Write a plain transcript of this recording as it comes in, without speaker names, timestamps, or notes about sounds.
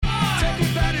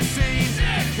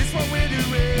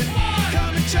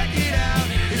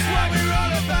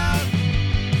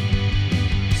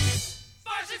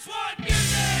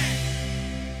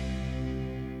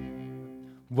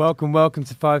Welcome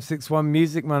to 561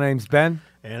 Music. My name's Ben.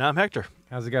 And I'm Hector.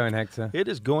 How's it going, Hector? It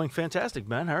is going fantastic,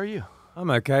 Ben. How are you?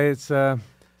 I'm okay. It's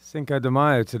Cinco de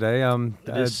Mayo today.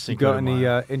 You got any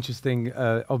interesting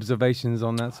observations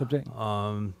on that subject?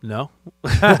 No. And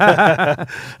I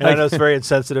know it's very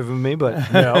insensitive of me, but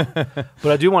no.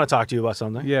 But I do want to talk to you about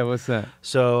something. Yeah, what's that?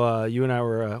 So you and I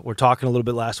were talking a little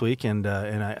bit last week, and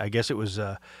I guess it was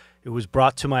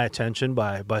brought to my attention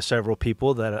by several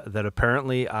people that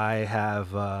apparently I have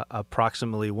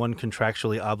approximately one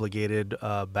contractually obligated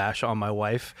bash on my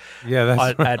wife. Yeah,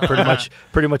 that's at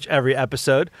pretty much every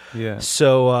episode. Yeah.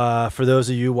 So for those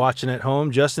of you watching at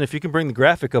home, Justin, if you can bring the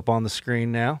graphic up on the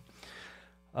screen now.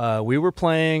 We were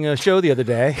playing a show the other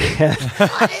day.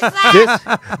 What is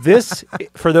that? This,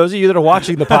 for those of you that are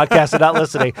watching the podcast and not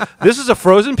listening, this is a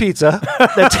frozen pizza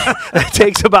that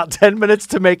takes about 10 minutes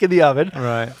to make in the oven.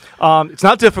 right. It's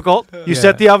not difficult. You Yeah.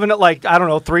 set the oven at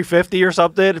 350 or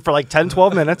something for 10,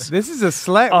 12 minutes. This is a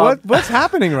what's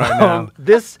happening right now?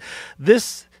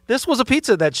 This was a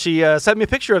pizza that she sent me a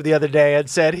picture of the other day and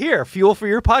said, "Here, fuel for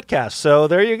your podcast." So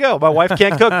there you go. My wife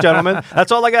can't cook, gentlemen. That's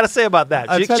all I got to say about that.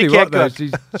 I tell She you can't what,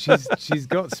 cook. though, she's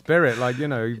got spirit. Oh,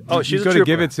 she's you've a got to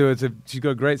give trooper. it to her. She's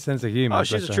got a great sense of humor. Oh,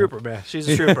 she's bless a her. trooper, man. She's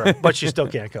a trooper, but she still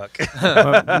can't cook.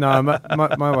 No,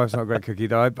 my wife's not a great cook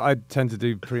either. I tend to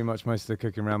do pretty much most of the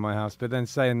cooking around my house. But then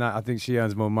saying that, I think she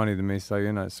earns more money than me. So,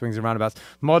 it swings and roundabouts.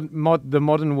 The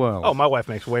modern world. Oh, my wife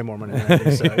makes way more money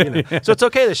than I do. So it's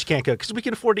okay that she can't cook because we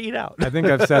can afford to eat out. I think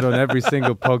I've said on every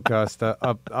single podcast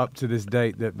up to this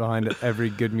date that behind every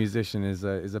good musician is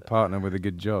a partner with a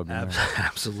good job. You know?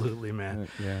 Absolutely, man.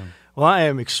 Yeah. Well, I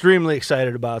am extremely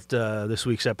excited about this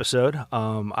week's episode.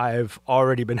 I've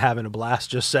already been having a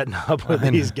blast just setting up with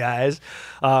these guys.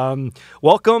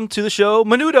 Welcome to the show,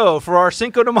 Menudo, for our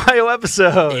Cinco de Mayo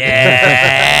episode.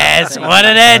 Yes, what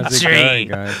an How's it going, entry.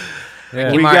 guys?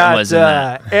 Yeah. We Martin got was in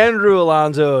that. Andrew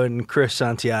Alonso and Chris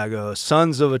Santiago,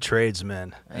 sons of a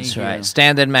tradesman. That's Thank right. you.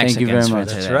 Standard Thank you Mexicans very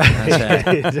for much. today. That's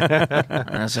right. That's right.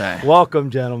 That's right. Welcome,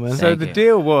 gentlemen. So Thank the you.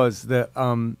 deal was that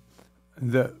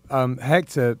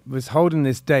Hector was holding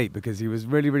this date because he was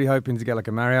really, really hoping to get a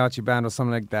mariachi band or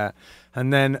something like that,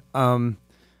 and then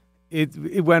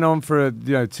it went on for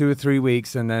 2 or 3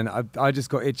 weeks, and then I just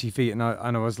got itchy feet, and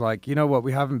I was like, you know what,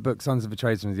 we haven't booked Sons of a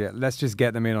Tradesman yet. Let's just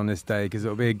get them in on this day because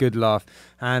it'll be a good laugh.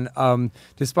 And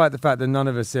despite the fact that none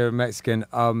of us here are Mexican,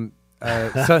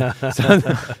 I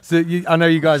know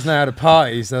you guys know how to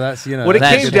party, so that's What it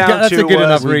That's came good. down that's to a good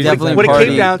enough was We reason. definitely What it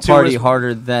came down to party was-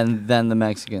 harder than the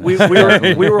Mexicans. we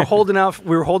were holding out.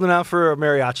 We were holding out for a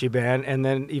mariachi band, and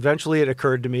then eventually it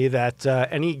occurred to me that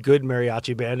any good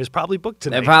mariachi band is probably booked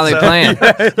tonight. They're probably So- playing.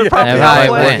 They're probably They're probably probably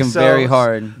playing. working very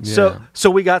hard. So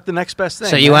we got the next best thing.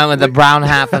 So you went with the brown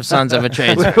half of Sons of a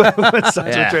Tradesman. Sons of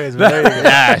Yeah. Tradesmen. There you go.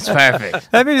 Yeah, it's perfect.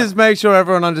 Let me just make sure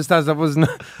everyone understands that was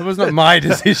not my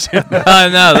decision. Oh,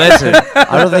 no, listen.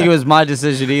 I don't think it was my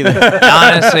decision either.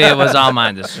 Honestly, it was all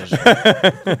my decision.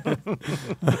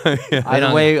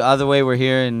 Either way, we're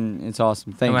here and it's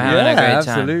awesome. Thank We're you. having a great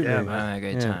time. Absolutely. Yeah, We're having a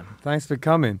great Yeah. time. Thanks for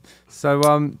coming.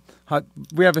 So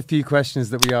we have a few questions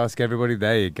that we ask everybody.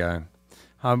 There you go.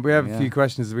 We have a few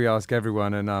questions that we ask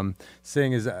everyone, and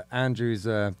seeing as Andrew's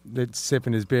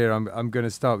sipping his beer, I'm going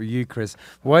to start with you, Chris.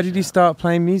 Why did you start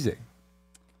playing music?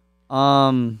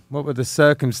 What were the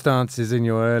circumstances in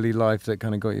your early life that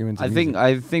kind of got you into music?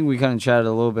 I think we kind of chatted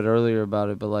a little bit earlier about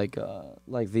it, but like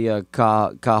the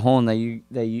cajon that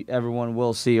you everyone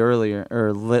will see earlier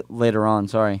or later on.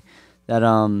 Sorry, that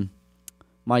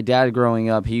my dad growing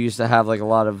up, he used to have a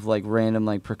lot of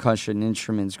random percussion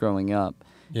instruments growing up.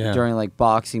 Yeah. During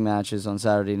boxing matches on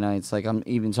Saturday nights. I'm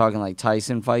even talking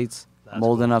Tyson fights. That's I'm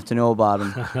old enough to know about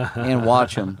them and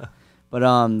watch them. But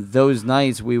those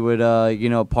nights we would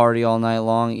party all night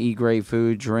long, eat great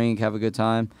food, drink, have a good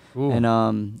time. Ooh.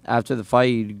 And after the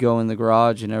fight, you'd go in the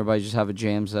garage and everybody just have a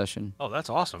jam session. Oh, that's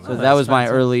awesome. So that was my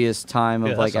earliest time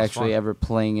Yeah, of that sounds actually fun. ever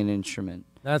playing an instrument.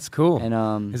 That's cool.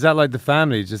 And Is that like the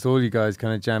family? Just all you guys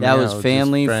kind of jamming that out? was or just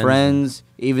family, friends? friends,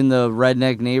 even the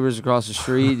redneck neighbors across the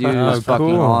street. Dude, it Oh, was fucking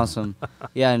cool. awesome.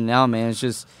 Yeah, and now, man,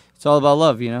 it's all about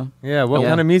love, Yeah, what Yeah.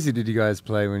 kind of music did you guys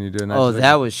play when you're doing that? Oh,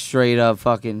 that was straight up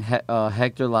fucking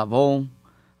Hector Lavoe.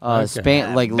 Okay.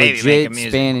 Baby Legit making music.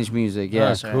 Spanish music, yeah.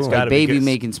 That's cool. It's gotta be Baby good.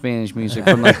 making Spanish music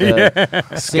from the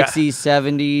 60s,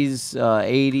 70s,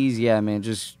 80s. Yeah, man,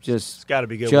 just It's got to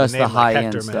be good. just with a the name like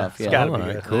high-end Hector, man. stuff, It's yeah. got to be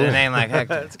Alright, good. cool. With a name like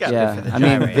Hector. It's got to be yeah. for the I mean,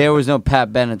 genre, yeah. there was no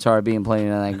Pat Benatar being played in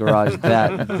that garage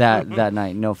that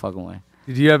night. No fucking way.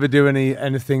 Did you ever do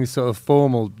anything sort of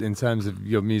formal in terms of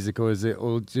your music, or is it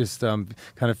all just kind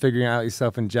of figuring it out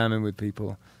yourself and jamming with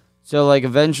people? So, like,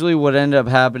 eventually what ended up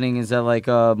happening is that, like,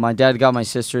 my dad got my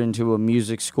sister into a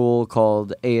music school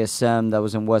called ASM that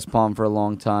was in West Palm for a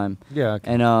long time. Yeah.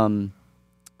 Okay. And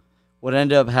what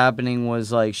ended up happening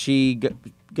was, like, she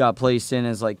got placed in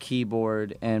as, like,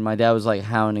 keyboard, and my dad was, like,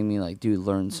 hounding me, like, dude,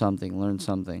 learn something.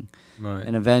 Right.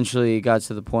 And eventually it got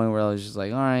to the point where I was just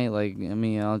like, all right, like, I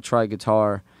mean, I'll try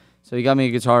guitar. So he got me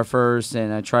a guitar first,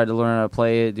 and I tried to learn how to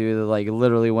play it, dude. Like, it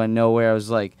literally went nowhere. I was,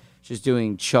 like, just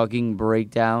doing chugging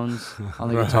breakdowns on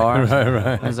the guitar.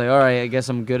 Right. I was like, all right, I guess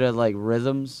I'm good at, like,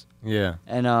 rhythms. Yeah.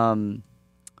 And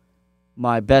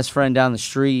my best friend down the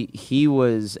street, he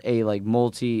was a, like,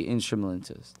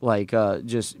 multi-instrumentist. Like,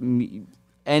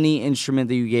 any instrument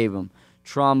that you gave him.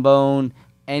 Trombone,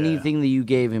 anything that you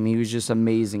gave him, he was just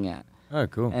amazing at. Oh,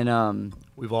 cool. And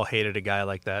We've all hated a guy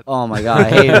like that. oh my god, I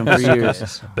hated him for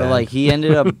years. But like he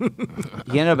ended up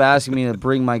asking me to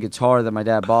bring my guitar that my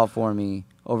dad bought for me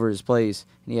over his place,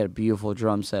 and he had a beautiful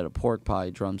drum set, a pork pie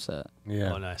drum set.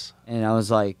 Yeah. Oh, nice. And I was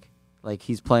like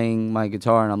he's playing my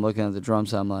guitar, and I'm looking at the drum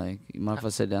set. I'm like, you mind if I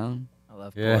sit down? I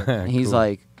love Yeah. pork. And he's cool.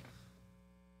 like,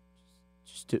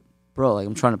 bro, like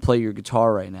I'm trying to play your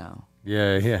guitar right now.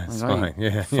 Yeah. Yeah. It's Like, all right, fine.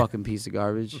 Yeah. Fucking piece of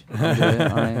garbage. I'll do it,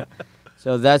 all right.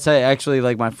 So that's actually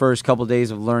like my first couple days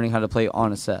of learning how to play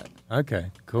on a set. Okay.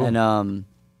 Cool. And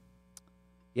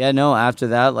yeah, no, after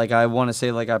that, like I want to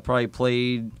say like I probably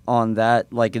played on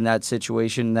that, like in that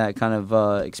situation, that kind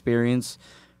of experience.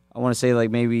 I want to say like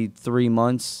maybe 3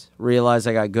 months, realized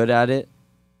I got good at it,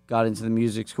 got into the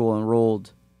music school,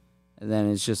 enrolled, and then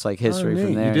it's just like history neat.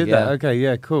 from there. You did yeah. that? Okay,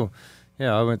 yeah, cool.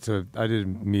 Yeah, I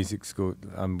did music school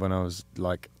when I was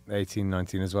like 18,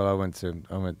 19 as well. I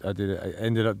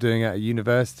ended up doing it at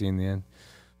university in the end.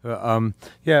 But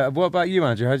yeah, what about you,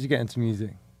 Andrew? How did you get into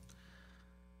music?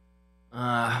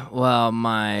 Well,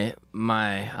 my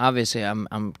obviously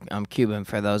I'm Cuban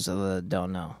for those that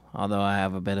don't know. Although I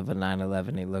have a bit of a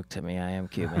 9/11 look to me, I am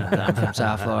Cuban. I'm from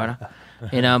South Florida,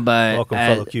 but Welcome,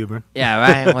 fellow Cuban. Yeah,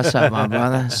 right. What's up, my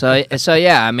brother? So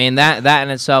yeah, I mean that in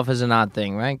itself is an odd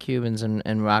thing, right? Cubans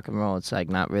and rock and roll, it's like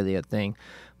not really a thing.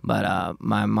 But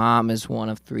my mom is one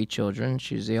of 3 children.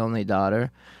 She's the only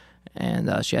daughter,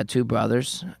 and she had 2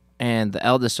 brothers. And the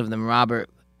eldest of them, Robert,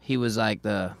 he was like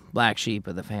the black sheep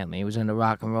of the family. He was into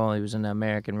rock and roll. He was into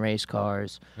American race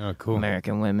cars, Oh, cool.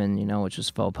 American women, which was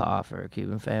faux pas for a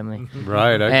Cuban family.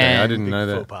 Right. Okay, I And- didn't know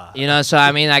that. Faux pas. So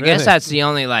I mean, I guess Really? that's the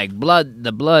only like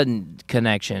the blood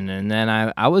connection. And then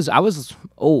I was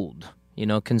old,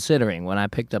 considering when I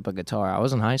picked up a guitar. I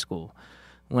was in high school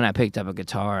when I picked up a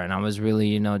guitar, and I was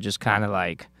really, just kind of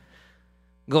like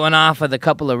going off of the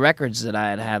couple of records that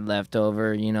I had left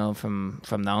over, from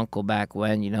the uncle back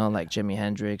when, like Jimi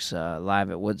Hendrix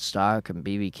live at Woodstock and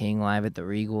B.B. King live at the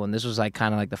Regal, and this was like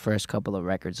kind of like the first couple of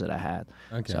records that I had.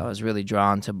 Okay. So I was really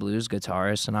drawn to blues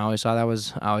guitarists, and I always thought that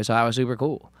was super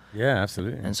cool. Yeah,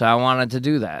 absolutely. And so I wanted to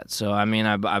do that. So, I mean,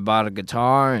 I bought a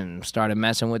guitar and started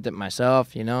messing with it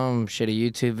myself, shitty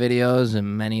YouTube videos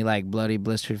and many, like, bloody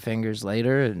blistered fingers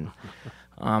later. And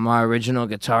my original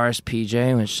guitarist,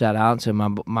 PJ, which shout out to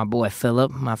my boy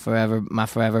Philip, my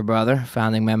forever brother,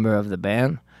 founding member of the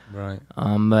band. Right.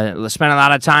 But spent a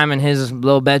lot of time in his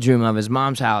little bedroom of his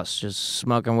mom's house, just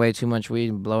smoking way too much weed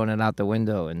and blowing it out the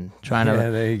window and trying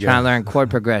there you to go. learn chord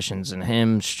progressions, and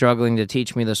him struggling to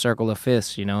teach me the circle of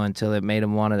fifths, until it made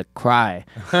him want to cry,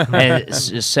 and it's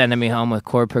just sending me home with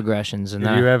chord progressions. And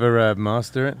Did you ever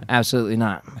master it? absolutely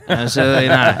not, absolutely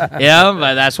not.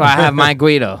 But that's why I have my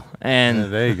Guido, and Yeah,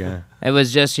 there you go. it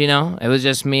was just, it was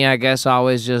just me, I guess,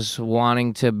 always just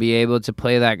wanting to be able to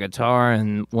play that guitar.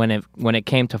 And when it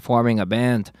came to forming a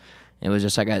band, it was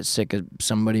just I got sick of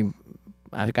waiting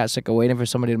for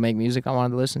somebody to make music I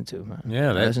wanted to listen to.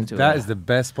 Yeah, that is the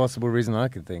best possible reason I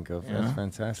could think of. That's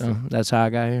fantastic. So that's how I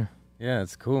got here. Yeah,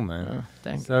 it's cool, man.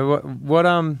 Thank you. So what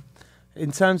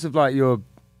in terms of like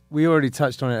we already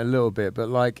touched on it a little bit, but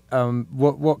like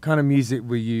what kind of music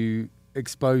were you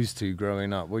exposed to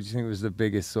growing up? What do you think was the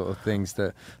biggest sort of things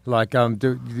that like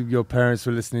your parents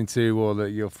were listening to, or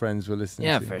that your friends were listening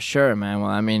Yeah, to? for sure, man. Well,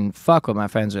 I mean, fuck what my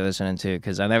friends were listening to,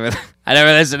 because I never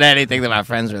listened to anything that my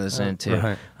friends were listening to,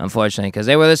 Right. unfortunately, because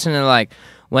they were listening to like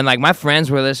when like my friends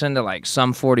were listening to like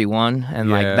Sum 41 and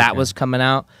like Yeah, that okay. was coming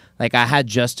out. Like I had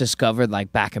just discovered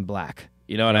like Back in Black.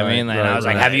 You know what I Right, mean? Like, right, I was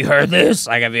like, right. have you heard this?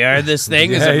 Like, have you heard this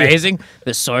thing? It's Yeah, yeah. amazing.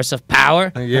 The source of power.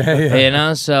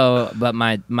 Yeah. So, but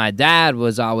my dad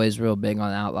was always real big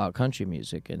on outlaw country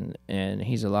music, and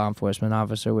he's a law enforcement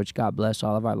officer, which God bless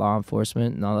all of our law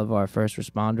enforcement and all of our first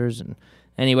responders and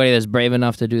anybody that's brave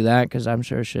enough to do that, because I'm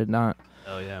sure should not.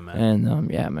 Oh yeah, man.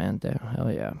 And yeah, man,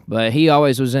 hell yeah. But he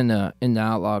always was in the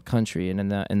outlaw country,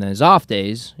 and in his off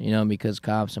days, because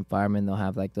cops and firemen, they'll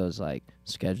have like those like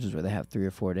schedules where they have 3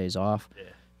 or 4 days off. Yeah.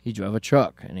 He drove a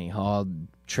truck and he hauled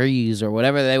trees or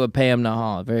whatever they would pay him to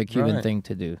haul. A very Cuban thing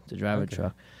to do, to drive a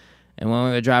truck. And when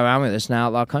we would drive around with this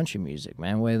outlaw country music,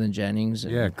 man, Waylon Jennings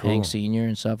and Hank Sr.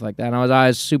 and stuff like that. And I was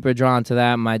always super drawn to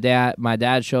that. My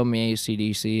dad showed me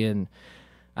AC/DC, and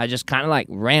I just kind of like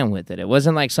ran with it. It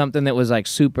wasn't like something that was like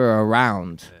super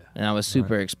around and I was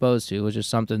super exposed to. It was just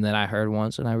something that I heard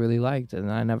once and I really liked,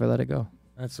 and I never let it go.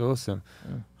 That's awesome.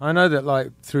 Yeah. I know that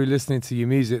like through listening to your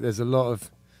music, there's a lot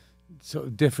of sort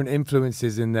of different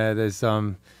influences in there. There's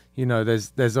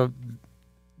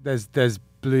there's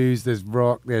blues, there's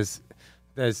rock, there's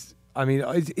I mean,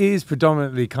 it is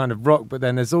predominantly kind of rock, but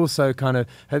then there's also kind of,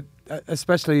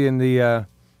 especially in the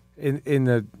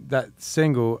that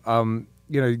single,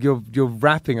 you're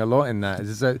rapping a lot in that.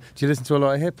 Do you listen to a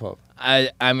lot of hip hop?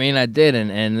 I mean, I did,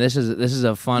 and this is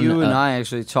a fun. You and I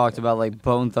actually talked about like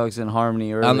Bone Thugs and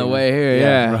Harmony earlier. On the way here,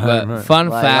 yeah. Right. Fun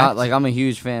fact, I'm a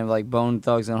huge fan of like Bone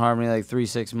Thugs and Harmony, like 3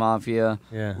 6 Mafia,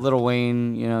 Lil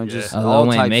Wayne, just all Lil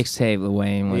Wayne types. Mixtape, Lil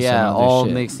Wayne. Was all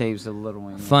shit. Mixtapes of Lil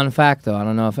Wayne. Fun fact, though, I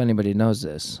don't know if anybody knows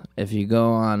this. If you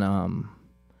go on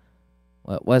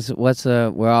what's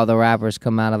where all the rappers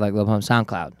come out of, like Lil Pump,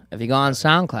 SoundCloud. If you go on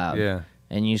SoundCloud,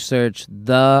 and you search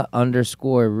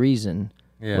 _reason.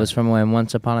 Yeah. Was from when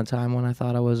Once Upon a Time when I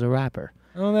thought I was a rapper.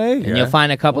 Oh, there you go. And you'll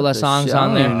find a couple of songs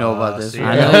on there. I don't even know about this.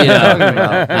 I know you don't.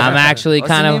 I'm actually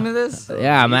What's kind the of. name of this?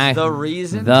 Yeah, The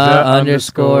Reason? The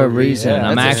 _ reason. Yeah,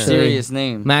 I'm that's actually, a serious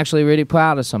name. I'm actually really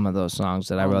proud of some of those songs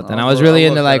that I wrote. And I was really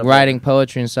into like writing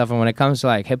poetry and stuff. And when it comes to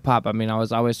like hip hop, I mean, I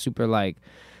was always super like.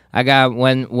 I got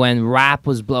when rap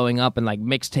was blowing up and like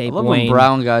mixtape. I love Wayne, when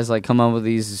brown guys like come up with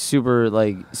these super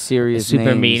like serious, super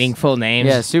names. meaningful names.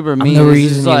 Yeah, super I'm meaningful. the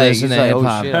reason you listen to hip hop.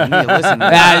 Oh shit, I need to listen to Yeah,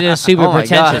 that. just super Oh my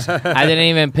pretentious. God. I didn't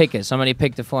even pick it. Somebody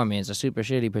picked it for me. It's a super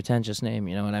shitty, pretentious name.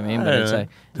 You know what I mean? But it's like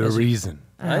The Reason.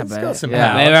 It's got some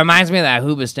yeah, power. it reminds me of that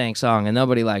Hoobastank song, and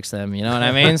nobody likes them. You know what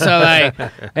I mean? So like,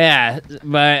 yeah.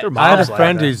 But I had a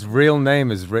friend whose real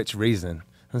name is Rich Reason.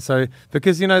 And so,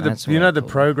 because the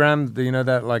program,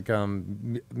 that like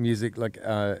music like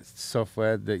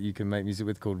software that you can make music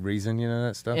with called Reason,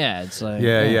 that stuff. Yeah, it's like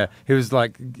yeah. He was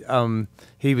like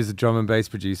he was a drum and bass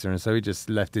producer, and so he just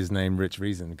left his name Rich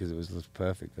Reason because it was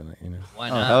perfect on it, Why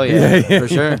not? Oh hell yeah, for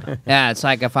sure. Yeah, it's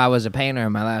like if I was a painter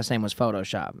and my last name was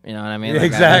Photoshop. You know what I mean? Like,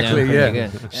 exactly. Yeah. Yeah.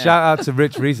 Shout out to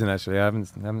Rich Reason. Actually, I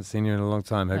haven't seen you in a long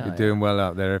time. Hope you're doing well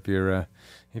out there.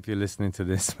 If you're listening to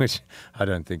this, which I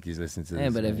don't think he's listening to this. Yeah,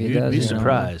 but if he You'd does, be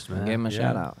surprised, man. Give him a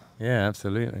shout out. Yeah,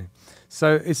 absolutely.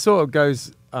 So it sort of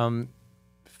goes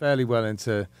fairly well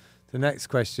into the next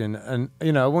question. And,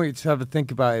 I want you to have a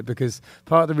think about it, because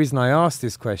part of the reason I asked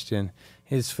this question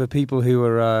is for people who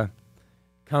are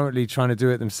currently trying to do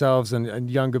it themselves, and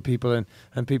younger people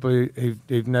and people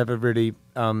who've never really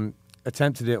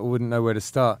attempted it or wouldn't know where to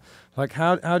start. Like,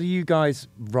 how do you guys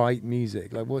write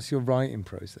music? Like, what's your writing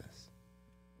process?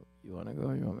 You want to go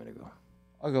or you want me to go?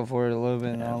 I'll go for it a little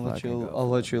bit, and I'll let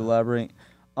you elaborate.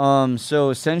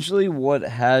 So essentially, what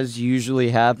has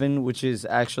usually happened, which is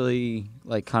actually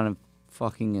like kind of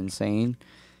fucking insane,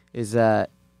 is that,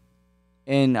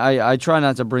 and I try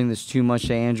not to bring this too much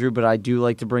to Andrew, but I do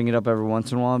like to bring it up every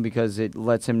once in a while because it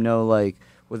lets him know, like,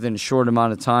 within a short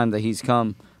amount of time that he's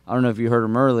come. I don't know if you heard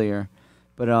him earlier,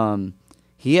 but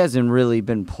he hasn't really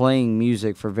been playing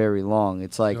music for very long.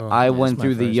 It's like I went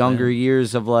through the younger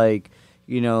years of like,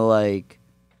 junior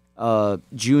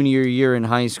year in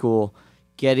high school,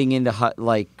 getting into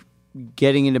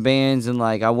bands, and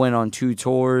like I went on 2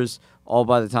 tours all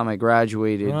by the time I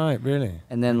graduated. Right, really.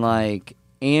 And then like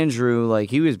Andrew, like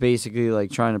he was basically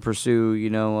like trying to pursue,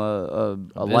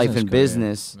 a life in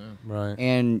business, right,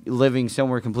 and living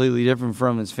somewhere completely different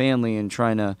from his family, and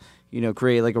trying to,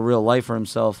 create like a real life for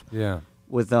himself. Yeah.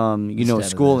 With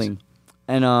schooling,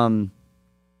 and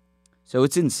so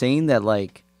it's insane that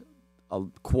like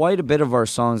quite a bit of our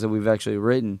songs that we've actually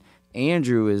written,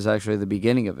 Andrew is actually the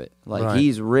beginning of it. Like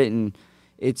he's written,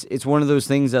 it's one of those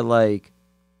things that like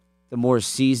the more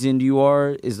seasoned you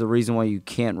are is the reason why you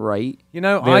can't write.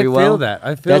 I feel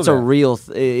that. That's a real.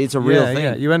 It's a real thing.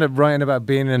 Yeah. You end up writing about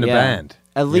being in a band.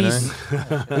 At least,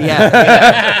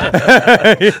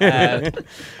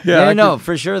 no,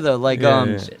 for sure though. Like, I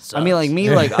mean, like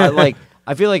me, like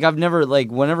I feel like I've never like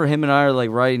whenever him and I are like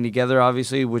writing together,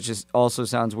 obviously, which is also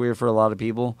sounds weird for a lot of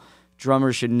people.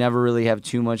 Drummers should never really have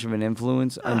too much of an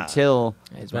influence until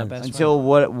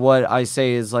what I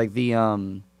say is like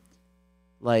the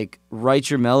like write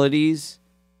your melodies.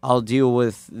 I'll deal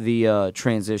with the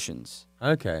transitions.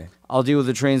 Okay. I'll deal with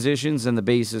the transitions, and the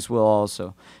bassist will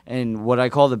also. And what I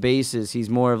call the bassist, he's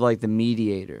more of like the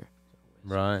mediator.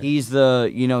 Right. He's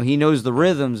he knows the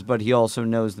rhythms, but he also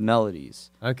knows the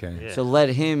melodies. Okay. Yeah. So let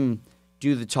him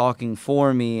do the talking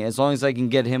for me. As long as I can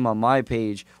get him on my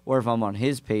page, or if I'm on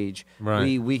his page,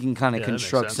 Right. we can kind of Yeah, that makes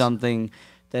construct sense. something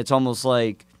that's almost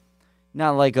like,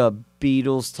 not like a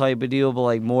Beatles type of deal, but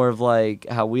like more of like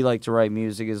how we like to write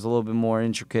music is a little bit more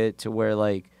intricate, to where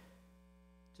like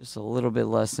just a little bit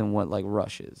less than what like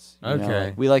Rush is. You know? Okay.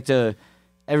 Like, we like to.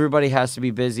 Everybody has to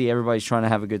be busy. Everybody's trying to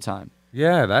have a good time.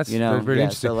 Yeah, that's You know, really yeah,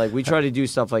 interesting. so like we try to do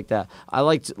stuff like that.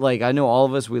 I know all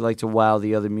of us, we like to wow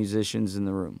the other musicians in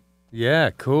the room. Yeah,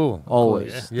 cool.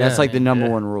 Always. Yeah. That's like the number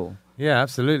Yeah. one rule. Yeah,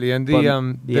 absolutely. And But,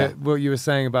 the what you were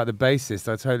saying about the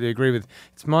bassist, I totally agree with.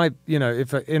 It's my,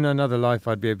 if in another life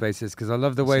I'd be a bassist, because I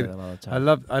love the way I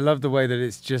love the way that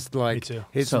it's just like Me too.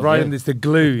 it's So right good. and it's the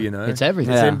glue, It's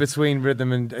everything. It's Yeah. in between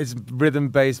rhythm and it's rhythm,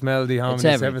 bass, melody, harmony, it's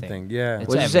everything. everything. Yeah. It's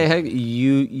What'd you say? Heck,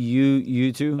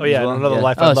 you too? Oh, yeah, as well? in another Yeah.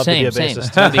 life, Oh, I'd love same, to be a same.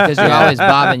 bassist. No, because you're always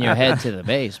bobbing your head to the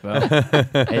bass, bro.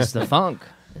 It's the funk.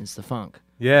 It's the funk.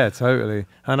 Yeah, totally.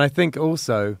 And I think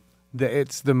also that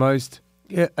it's the most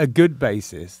a good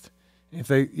bassist. If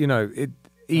they,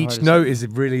 each hard to note say. is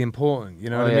really important. You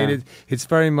know Oh, what I mean? yeah. It's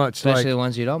very much Especially like the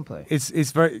ones you don't play. it's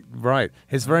very right.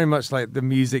 It's very much like the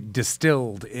music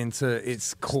distilled into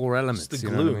its core elements. It's the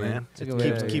you know glue, what I mean? man. It's a It good way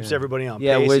to- keeps everybody on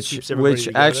Yeah, pace. It which keeps everybody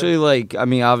together. actually, like, I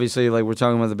mean, obviously, like, we're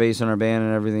talking about the bass in our band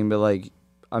and everything, but like,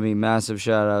 I mean, massive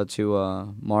shout out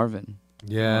to Marvin.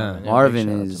 Yeah. big Marvin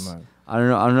shout out to is- Marvin. I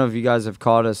don't know if you guys have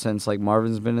caught us since like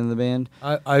Marvin's been in the band.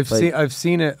 I've Like-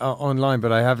 seen it online,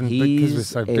 but I haven't because we're He's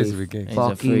so a busy with gigs. He's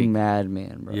a freak. fucking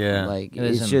madman, bro. Yeah. Like, It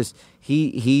is it's him. just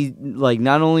he like,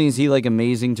 not only is he like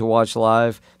amazing to watch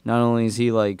live, not only is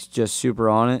he like just super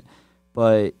on it,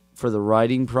 but for the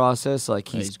writing process, like,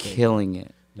 he's he's great. killing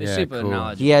it. He's Yeah, super cool.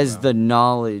 knowledgeable. He has bro. the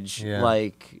knowledge, Yeah.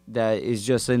 like, that is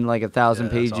just in like 1,000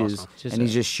 Yeah, that's pages, awesome. Just and a-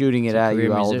 he's just shooting He's it a at you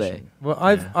career all day. musician. Well,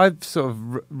 Yeah. I've sort of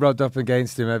rubbed up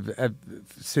against him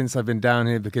since I've been down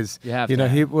here because You have you know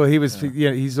to. he was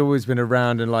he's always been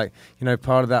around and like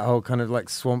part of that whole kind of like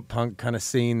swamp punk kind of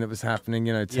scene that was happening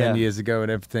 10 Yeah. years ago and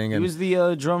everything. He And was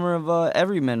the drummer of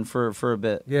Everymen for a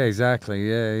bit. yeah, exactly.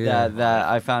 Yeah. That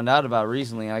I found out about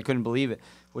recently, and I couldn't believe it.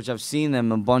 Which I've seen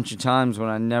them a bunch of times when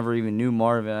I never even knew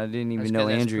Marvin. I didn't even That's know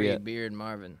 'cause that's Andrew yet. pre-beard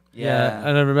Marvin. Yeah,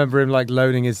 and I remember him like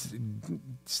loading his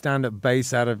stand-up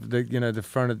bass out of the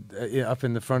front of up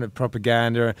in the front of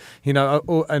Propaganda.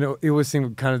 And he always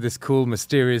seemed kind of this cool,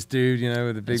 mysterious dude,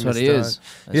 with a big That's what mustache. he is.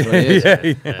 That's what he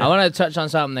is. Yeah. I want to touch on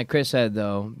something that Chris said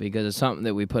though, because it's something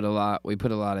that we put a lot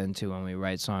into when we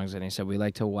write songs. And he said we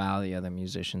like to wow the other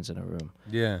musicians in a room.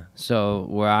 Yeah. So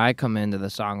where I come into the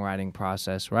songwriting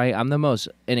process, right? I'm the most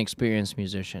inexperienced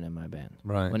musician in my band.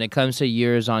 Right. When it comes to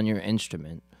years on your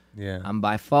instrument, Yeah. I'm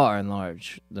by far and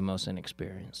large the most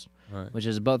inexperienced, Right. which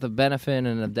is both a benefit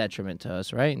and a detriment to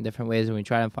us, right? In different ways, and we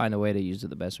try to find a way to use it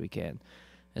the best we can.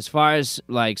 As far as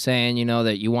like saying,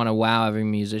 that you want to wow every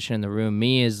musician in the room,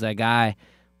 me as the guy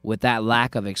with that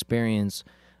lack of experience,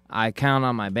 I count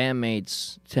on my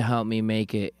bandmates to help me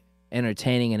make it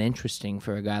entertaining and interesting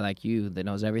for a guy like you that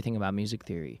knows everything about music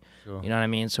theory. Sure. You know what I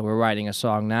mean? So we're writing a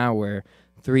song now where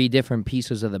 3 different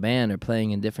pieces of the band are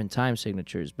playing in different time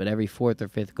signatures, but every 4th or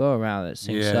 5th go around it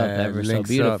syncs up ever so links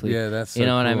up. beautifully. Yeah, that's You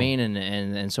know what I cool. mean?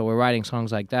 And so we're writing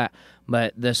songs like that.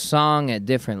 But the song at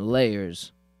different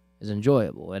layers is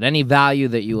enjoyable. At any value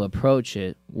that you approach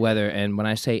it, and when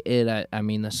I say it, I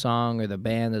mean the song or the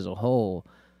band as a whole,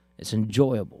 it's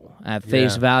enjoyable. At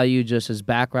face Yeah. value, just as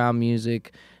background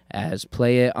music, as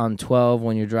play it on 12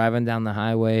 when you're driving down the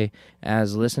highway,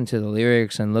 as listen to the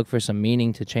lyrics and look for some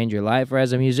meaning to change your life, or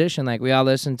as a musician, like we all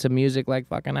listen to music like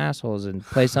fucking assholes and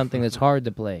play something that's hard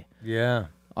to play. Yeah.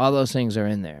 All those things are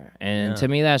in there. And Yeah. to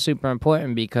me, that's super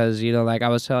important because, like I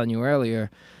was telling you earlier,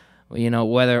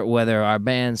 whether our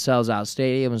band sells out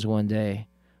stadiums one day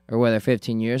or whether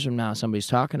 15 years from now somebody's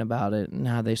talking about it and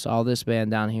how they saw this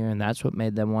band down here and that's what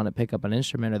made them want to pick up an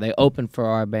instrument, or they opened for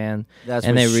our band That's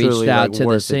and they what's reached truly, out like, to the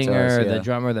worth it singer, us, or yeah. the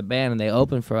drummer of the band, and they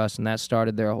opened for us, and that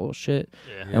started their whole shit.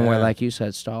 Yeah. And we're, Yeah. like you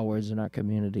said, stalwarts in our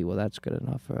community. Well, that's good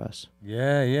enough for us.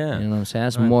 Yeah. Yeah. You know what I'm saying?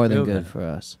 That's I more than feel good that. for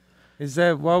us. Is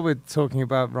there, while we're talking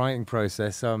about writing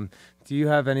process, do you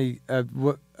have any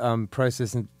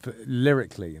process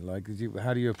lyrically? Like,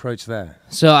 how do you approach that?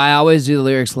 So I always do the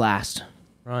lyrics last.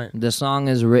 Right. The song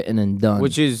is written and done.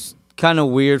 Which is kind of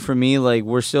weird for me. Like,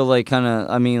 we're still like kind of.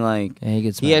 I mean, like, And he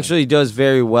gets he mad. actually does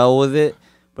very well with it,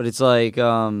 but it's like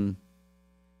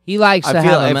He likes to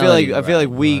have a I melody, feel like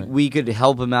right? we could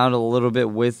help him out a little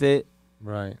bit with it.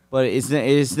 Right. but it's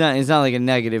not like a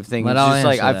negative thing. But It's I'll just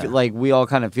like answer I that. feel like we all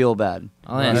kind of feel bad.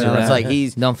 I'll Right. answer You know, that. It's like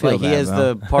he's Don't feel like bad, he has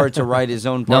bro. the part to write his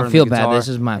own part. Don't on feel the bad. guitar This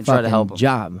is my and try to help fucking him.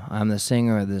 job. I'm the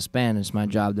singer of this band. It's my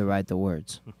job to write the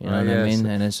words. You know Right, what I yes. mean?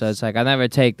 And it's like I never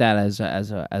take that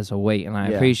as a weight, and I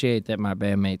Yeah. appreciate that my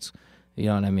bandmates. You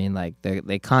know what I mean? Like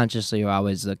they consciously are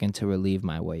always looking to relieve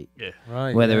my weight.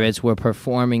 Right. Whether yeah. it's we're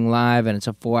performing live and it's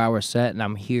a 4-hour set and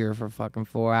I'm here for fucking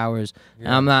 4 hours and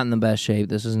Yeah. I'm not in the best shape.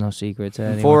 This is no secret to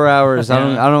anyone. 4 hours.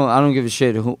 Yeah. I don't give a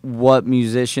shit what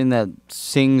musician that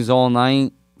sings all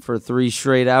night for 3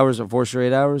 straight hours or 4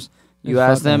 straight hours. You It's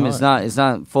ask them, fucking it's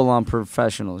not full on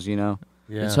professionals. You know,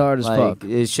 Yeah. It's hard as like fuck.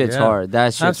 this shit's Yeah. hard.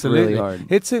 That shit's Absolutely. really hard.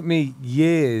 It took me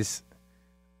years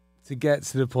to get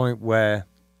to the point where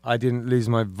I didn't lose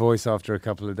my voice after a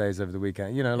couple of days over the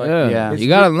weekend. You know, like Yeah. it's You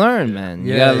gotta learn, man.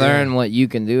 You Yeah, gotta yeah. learn what you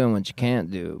can do and what you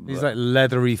can't do. these But like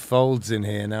leathery folds in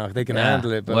here now. They can Yeah.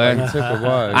 handle it, but Where- like, it took a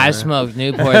while. I you know? smoked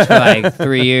Newports for like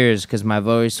 3 years because my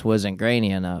voice wasn't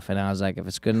grainy enough, and I was like, if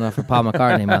it's good enough for Paul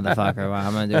McCartney, motherfucker, well,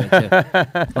 I'm gonna do it too.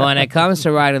 But when it comes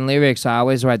to writing lyrics, I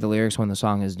always write the lyrics when the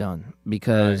song is done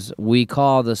because we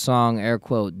call the song air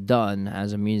quote done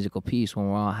as a musical piece when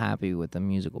we're all happy with the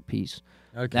musical piece.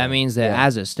 Okay. That means that Yeah.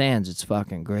 as it stands, it's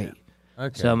fucking great.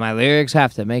 Okay. So my lyrics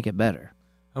have to make it better.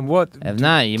 and what? If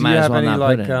not, you do might you as have well any not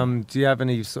like? put it. Do you have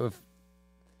any sort of?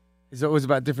 Is it always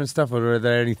about different stuff, or are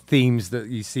there any themes that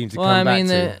you seem to Well, come I mean,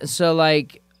 back to? so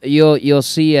like you'll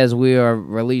see as we are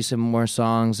releasing more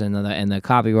songs and the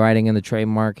copywriting and the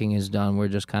trademarking is done. We're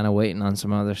just kind of waiting on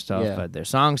some other stuff, Yeah. but there's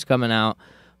songs coming out.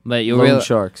 But Loan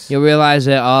Sharks. you'll realize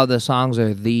that all the songs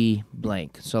are the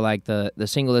blank. So like the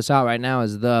single that's out right now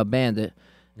is The Bandit,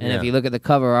 and if Yeah. you look at the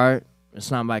cover art,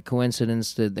 it's not by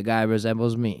coincidence that the guy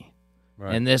resembles me.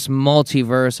 Right. In this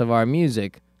multiverse of our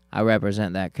music, I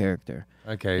represent that character.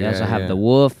 Okay. You yeah, also have yeah. the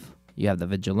wolf, you have the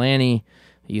vigilante,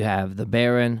 you have the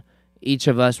baron. Each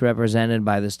of us represented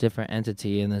by this different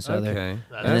entity in this other Okay.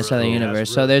 in this other really- universe.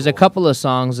 that's So really there's a cool. couple of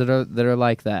songs that are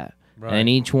like that. Right. And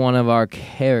each one of our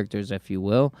characters, if you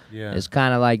will, yeah. is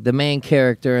kind of like the main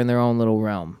character in their own little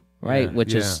realm, right? Yeah,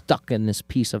 Which is yeah. stuck in this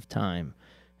piece of time.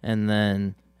 And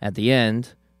then at the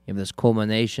end, you have this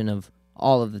culmination of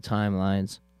all of the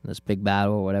timelines, this big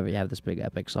battle or whatever. You have this big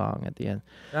epic song at the end.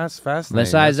 That's fascinating.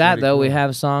 Besides That's that, really though, we cool.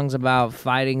 have songs about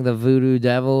fighting the voodoo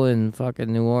devil in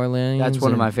fucking New Orleans. That's one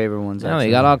of and- my favorite ones. No, actually.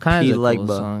 you got all kinds Pete of cool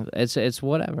Legba. songs. It's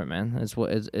whatever, man. It's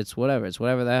whatever. It's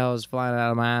whatever the hell is flying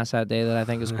out of my ass that day that I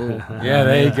think is cool. Yeah,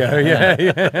 there you go. Yeah,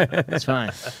 yeah. It's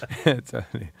fine.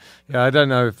 Totally. Yeah, I don't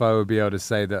know if I would be able to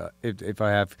say that if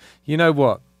I have. You know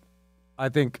what? I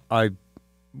think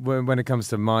when it comes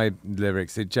to my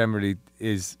lyrics, it generally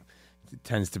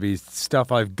tends to be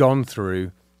stuff I've gone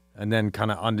through, and then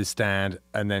kind of understand,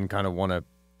 and then kind of want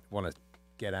to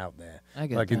get out there. I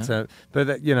get Like that. in terms, but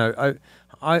that, you know,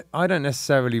 I don't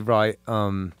necessarily write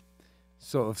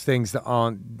sort of things that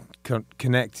aren't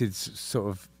connected sort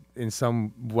of in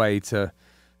some way to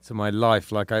my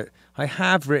life. Like I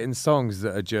have written songs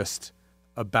that are just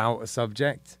about a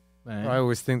subject. Right. I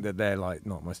always think that they're like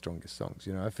not my strongest songs.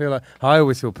 You know, I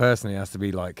always feel personally it has to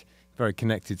be like very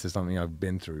connected to something I've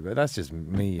been through. But that's just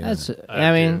me. You That's. know?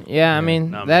 I mean, yeah. I Yeah.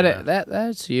 mean No, that man.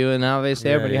 that's you, and obviously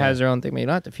Yeah, everybody yeah. has their own thing. But you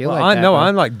don't have to feel Well, like that. I know bro.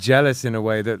 I'm like jealous in a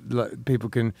way that like, people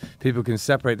can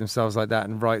separate themselves like that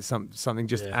and write something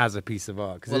just Yeah. as a piece of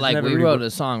art. 'Cause Well, it's like never we really wrote wo- a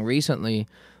song recently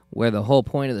where the whole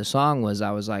point of the song was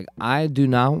I was like, I do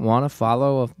not want to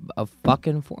follow a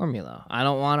fucking formula. I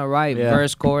don't want to write Yeah.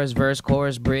 verse, chorus,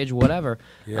 bridge, whatever.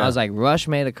 Yeah. I was like, Rush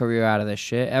made a career out of this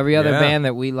shit. Every other Yeah. band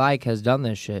that we like has done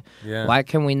this shit. Yeah. Why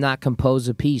can we not compose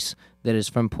a piece that is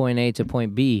from point A to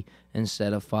point B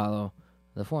instead of follow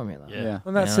the formula? Yeah.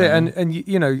 Well, that's You know it. what I And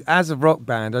you know, as a rock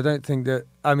band, I don't think that.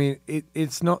 I mean,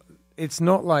 it's not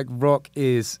like rock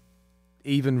is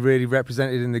even really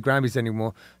represented in the Grammys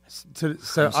anymore. So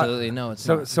Absolutely no, it's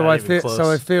so not. so Not I even feel close. so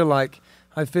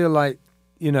I feel like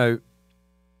you know,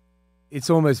 it's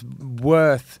almost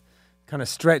worth kind of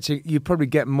stretching. You probably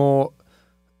get more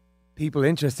people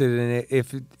interested in it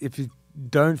if you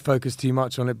don't focus too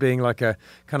much on it being like a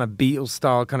kind of Beatles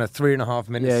style kind of 3.5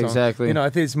 minute Yeah, song. exactly. You know, I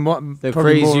think it's more The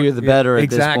probably crazier more, the better at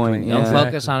this exactly. point, Don't yeah.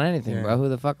 focus on anything, Yeah. bro. Who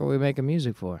the fuck are we making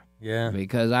music for? Yeah.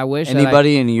 Because I wish that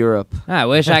Anybody in Europe? I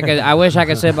wish I could. I wish I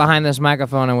could sit behind this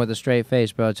microphone and with a straight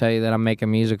face, bro, tell you that I'm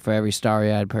making music for every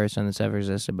starry-eyed person that's ever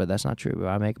existed. But that's not true, bro.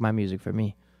 I make my music for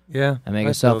me. Yeah. I make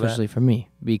I it feel that. selfishly for me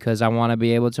because I want to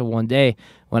be able to one day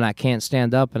when I can't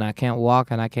stand up and I can't walk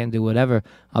and I can't do whatever,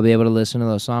 I'll be able to listen to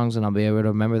those songs and I'll be able to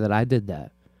remember that I did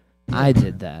that. I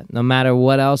did that. No matter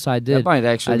what else I did. That might I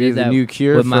actually be did the that new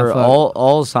cure with my for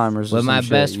Alzheimer's. Or with some my shit.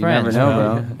 best You friends. never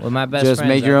know, bro. With my best Just friends.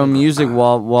 make your own music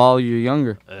while you're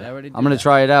younger. I already did I'm gonna that.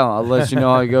 try it out. I'll let you know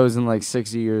how it goes in like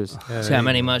 60 years. See how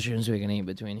many mushrooms we can eat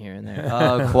between here and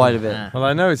there. Quite a bit. Well,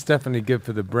 I know it's definitely good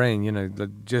for the brain, you know,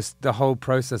 just the whole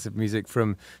process of music,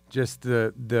 from just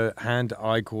the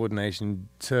hand-eye coordination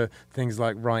to things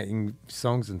like writing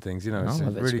songs and things, you know. All It's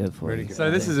of it's really, good for really you. good. So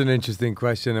this is an interesting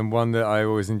question, and one that I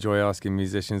always enjoy asking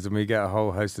musicians, and we get a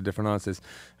whole host of different answers.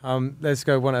 Let's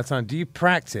go one at a time. Do you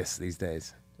practice these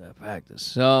days? Practice.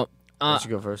 So. I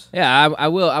should go first. Yeah, I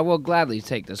will gladly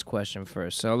take this question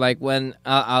first. So, like, when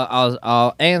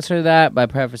I'll answer that by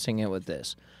prefacing it with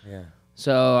this. Yeah.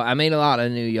 So, I made a lot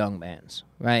of new young bands,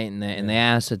 right? And they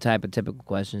ask the type of typical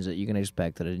questions that you can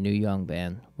expect that a new young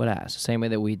band would ask, the same way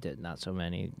that we did not so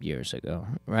many years ago,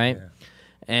 right? Yeah.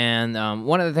 And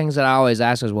one of the things that I always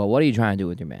ask is, well, what are you trying to do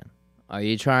with your band? Are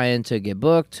you trying to get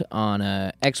booked on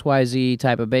a XYZ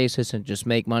type of basis and just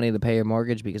make money to pay your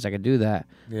mortgage? Because I could do that.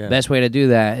 Yeah. Best way to do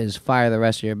that is fire the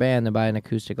rest of your band and buy an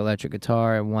acoustic electric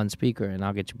guitar and one speaker, and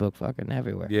I'll get you booked fucking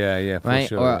everywhere. Yeah, for right?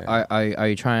 sure. Or yeah. are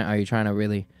you trying to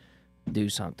really do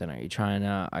something? Are you trying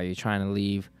to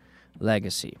leave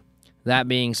legacy? That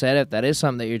being said, if that is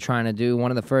something that you're trying to do,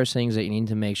 one of the first things that you need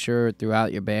to make sure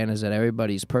throughout your band is that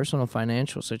everybody's personal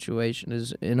financial situation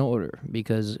is in order,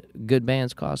 because good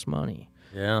bands cost money.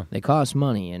 Yeah. They cost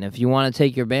money, and if you want to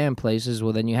take your band places,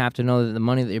 well, then you have to know that the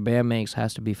money that your band makes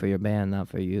has to be for your band, not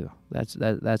for you.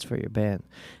 That's for your band.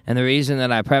 And the reason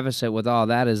that I preface it with all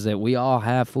that is that we all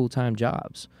have full-time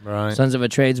jobs. Right. Sons of a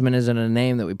Tradesman isn't a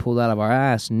name that we pulled out of our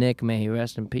ass. Nick, may he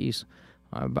rest in peace,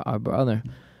 our brother.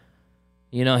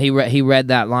 You know, he read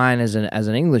that line as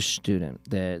an English student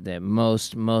that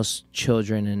most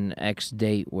children in X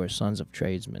date were sons of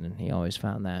tradesmen, and he always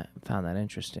found that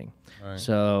interesting. Right.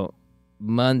 So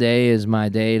Monday is my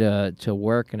day to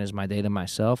work and is my day to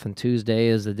myself, and Tuesday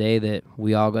is the day that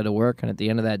we all go to work, and at the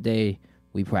end of that day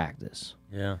we practice.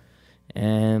 Yeah.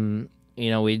 And you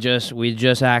know, we just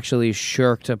actually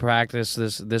shirked to practice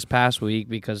this past week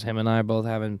because him and I are both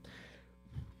having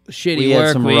shitty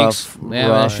work weeks.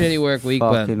 Rough, a shitty work week,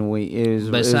 but week. It was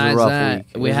besides a rough that,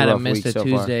 week. we hadn't missed week a so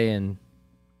Tuesday and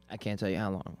I can't tell you how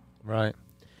long. Right.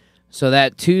 So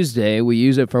that Tuesday, we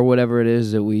use it for whatever it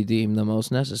is that we deem the most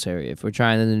necessary. If we're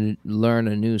trying to learn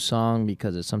a new song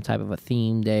because it's some type of a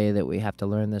theme day that we have to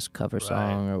learn this cover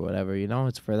song or whatever, you know,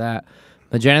 it's for that.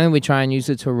 But generally, we try and use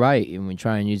it to write, and we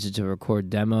try and use it to record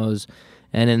demos.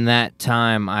 And in that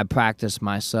time, I practice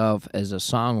myself as a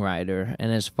songwriter.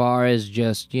 And as far as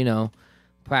just, you know,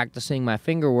 practicing my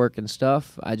finger work and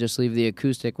stuff, I just leave the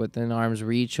acoustic within arm's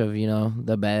reach of, you know,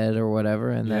 the bed or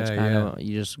whatever, and that's kind of,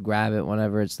 you just grab it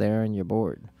whenever it's there and you're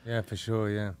bored. Yeah, for sure,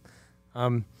 yeah.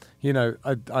 You know,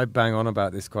 I bang on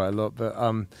about this quite a lot, but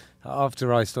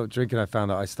after I stopped drinking, I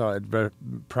found out I started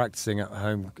practicing at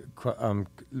home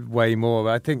way more.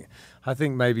 But I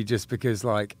think maybe just because,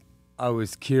 like, I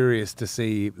was curious to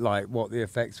see like what the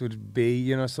effects would be,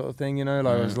 you know, sort of thing, you know,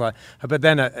 like I was like, but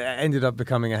then it ended up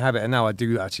becoming a habit, and now I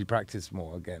do actually practice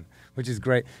more again, which is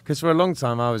great, because for a long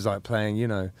time I was like playing, you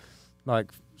know,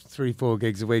 like 3-4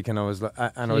 gigs a week, and I was like,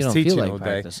 and I was teaching feel like all day.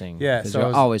 practicing, Yeah, so so I you're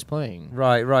was always playing.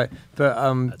 Right,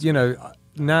 but you know,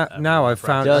 now I've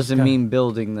found Doesn't mean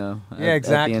building though. yeah,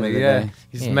 exactly, At the end of the yeah, day.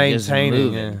 he's Yeah,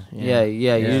 maintaining, just yeah. moving.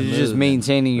 Yeah, you're just moving.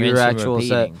 maintaining your Rinse and actual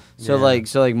set. repeating.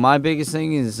 So like my biggest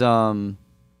thing is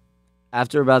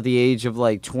after about the age of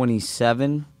like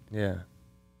 27, Yeah.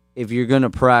 if you're gonna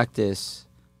practice,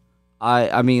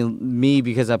 I mean me,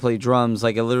 because I play drums,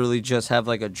 like I literally just have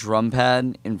like a drum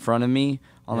pad in front of me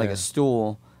on like Yeah. a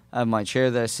stool. I have my chair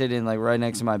that I sit in like right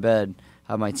next to my bed.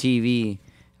 I have my TV.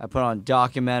 I put on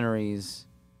documentaries,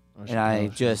 and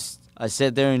I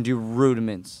sit there and do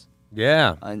rudiments.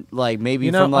 Yeah. Like maybe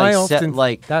You know, from like I often-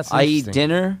 like that's I eat interesting.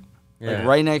 dinner, Yeah. like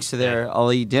right next to there.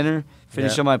 I'll eat dinner,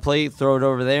 finish Yeah. on my plate, throw it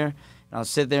over there, and I'll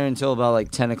sit there until about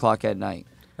like 10 o'clock at night,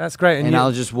 That's great, and you-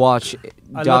 I'll just watch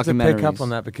I documentaries. love to pick up on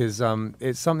that, because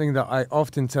it's something that I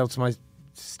often tell to my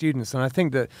students, and I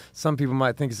think that some people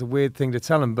might think it's a weird thing to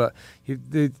tell them, but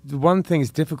the one thing is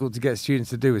difficult to get students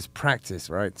to do is practice,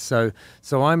 right? So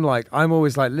I'm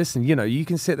always like, listen, you know, you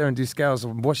can sit there and do scales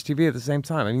and watch TV at the same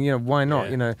time. I mean, you know, why not?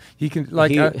 Yeah. You know, you can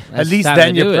like Here- at least time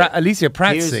then to do it. at least you're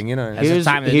practicing, you know. That's the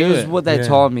time to do Here's it. what they Yeah.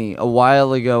 taught me a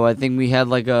while ago. I think we had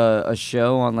like a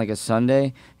show on like a Sunday,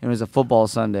 and it was a football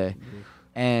Sunday,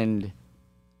 and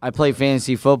I play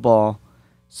fantasy football.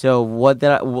 So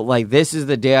this is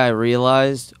the day I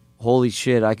realized, holy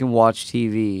shit, I can watch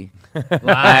TV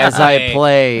as I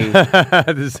play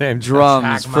the same drums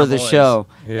Attack my for the boys. show.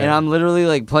 Yeah. And I'm literally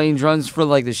like playing drums for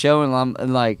like the show, and I'm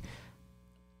and like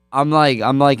I'm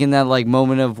like in that like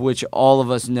moment of which all of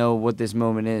us know what this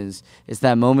moment is. It's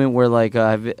that moment where like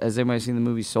has anybody seen the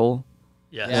movie Soul?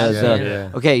 Yes.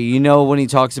 Yeah. Okay, you know when he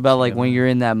talks about like when you're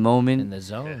in that moment In the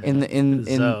zone. in the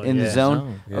zone.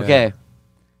 Zone. Yeah. Okay.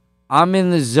 I'm in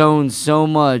the zone so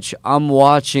much. I'm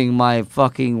watching my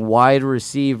fucking wide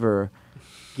receiver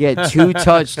get 2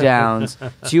 touchdowns,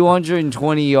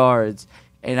 220 yards,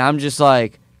 and I'm just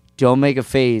like, don't make a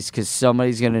face because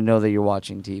somebody's gonna know that you're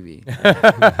watching TV.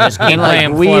 Just keep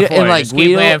playing Guido, 4-4. and like Just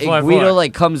keep playing Guido, 4-4. Guido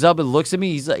like comes up and looks at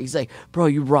me. He's like, bro,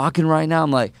 you rocking right now?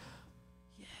 I'm like,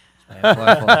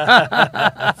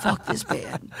 fuck this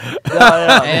band.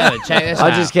 No. Hey, check this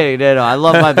out. I'm just kidding. No, I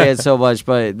love my band so much,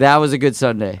 but that was a good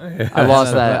Sunday. I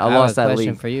lost that. I lost that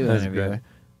question lead. for you, That's interviewer. great.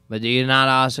 But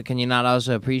can you not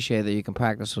also appreciate that you can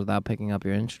practice without picking up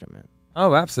your instrument?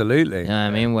 Oh, absolutely. You know what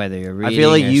I mean? Whether you're I reading feel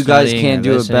like or you guys studying can't or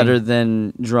do it listening. better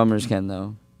than drummers can,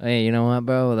 though. Hey, you know what,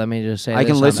 bro? Let me just say I this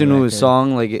can on the listen to a record.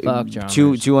 song like Fuck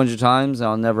drummers. 200 times. And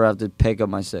I'll never have to pick up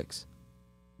my 6.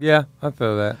 Yeah, I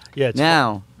feel that. Yeah, it's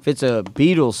Now, if it's a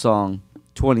Beatles song,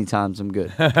 20 times I'm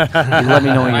good. You let me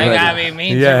know when Why you're you gotta ready. be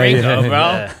mean Yeah, to Ringo, yeah, bro?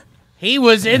 yeah. He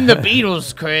was in the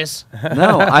Beatles, Chris.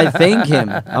 No, I thank him.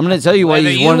 I'm going to tell you why Whether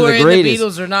he's you one of were the in greatest. the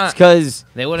Beatles or not, Because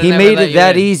they would've he never made let it you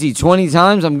that in. easy. 20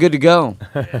 times, I'm good to go.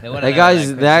 They would've That never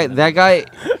guy's let Chris in. that guy.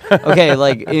 Okay,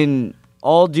 like in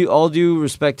all due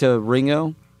respect to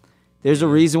Ringo, there's a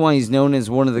reason why he's known as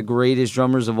one of the greatest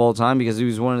drummers of all time because he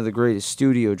was one of the greatest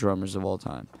studio drummers of all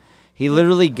time. He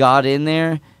literally got in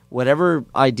there, whatever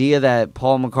idea that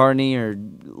Paul McCartney or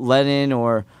Lennon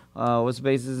or what's the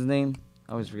bassist's name?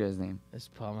 I always forget his name. It's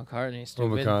Paul McCartney, Paul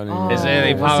stupid. McCartney. Is yeah.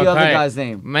 it What's Paul the other McCartney? guy's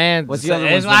name? Man, What's the other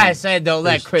that's one's why I name? said don't let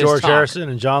There's Chris George talk. Harrison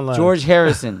and John Lennon. George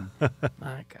Harrison. My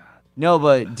God. No,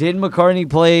 but did McCartney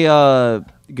play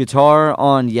guitar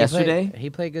on Yesterday? He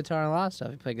played guitar and a lot of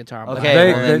stuff. He played guitar. on Okay, Black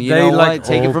well, Hole. then you know what? like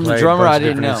Take it all from the play a drummer, bunch I of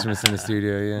didn't different know. instruments in the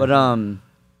studio, yeah. But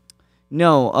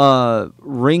no,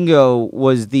 Ringo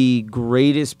was the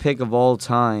greatest pick of all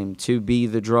time to be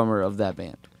the drummer of that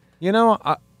band. You know,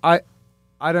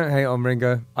 I don't hate on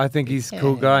Ringo. I think he's a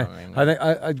cool hate guy. on Ringo.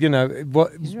 I think you know,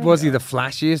 what He's was he Ringo. the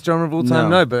flashiest drummer of all time?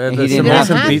 No. No, but He there's didn't some have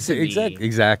awesome to beats. be.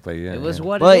 Exactly. Yeah. It was yeah.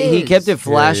 what But it is. he kept it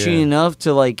flashy yeah. enough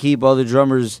to like keep other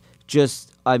drummers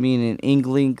just, I mean, in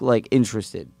England, like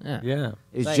interested. Yeah. Yeah.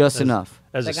 It's Like- just enough.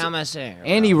 As Like a, I'm a singer.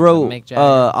 And he bro. wrote Like Mick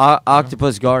Jagger.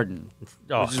 Octopus Garden. which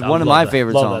is I one of love my that.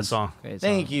 favorite love songs. That song. Great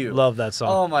Thank song. you. Love that song.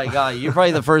 Oh my God, you're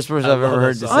probably the first person I I've ever love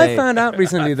heard that to song. say. I found out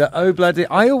recently that Oh Bloody.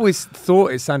 I always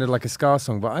thought it sounded like a ska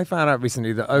song, but I found out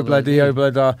recently that Oh Bloody, Oh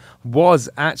Bloody was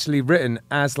actually written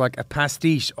as like a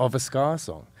pastiche of a ska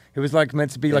song. It was like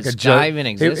meant to be like Did a ska joke. even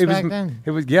It exist was, back then?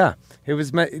 It was yeah. It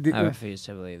was meant. I refuse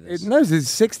to believe this. No, it's the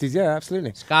 60s. Yeah,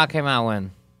 absolutely. Ska came out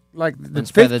when? Like the When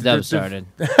Spread the fifth- Dub started.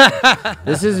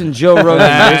 This isn't Joe Rogan.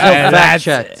 There's no fact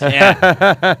check.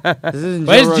 Yeah. This isn't Joe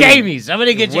Where's Rogan. Jamie?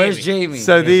 Somebody get Jamie. Where's Jamie?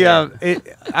 So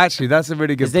actually that's a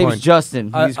really good His name's point. Justin.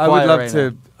 He's I would quiet love right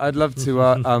to. now. I'd love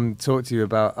to talk to you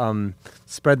about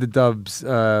Spread the Dub's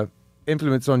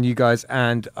influence on you guys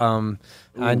and you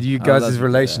I'd love guys' to do that.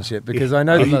 relationship because I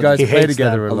know that He- you guys he play hates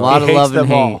together them. a A lot. lot of He hates love and them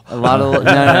hate. all. A lot of no, it's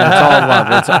all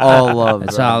love. It's all love.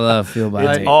 It's bro. all love, feel by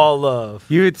It's hate. all love.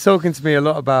 You were talking to me a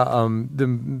lot about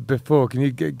them before. Can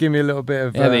you give me a little bit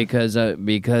of? Yeah,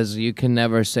 because you can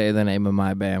never say the name of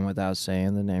my band without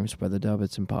saying the name Spread the Dub.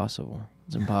 It's impossible.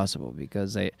 It's impossible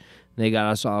because they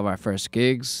got us all of our first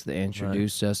gigs. They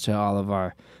introduced us to all of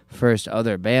our first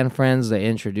other band friends. They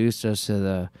introduced us to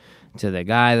the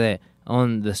guy that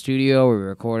owned the studio. We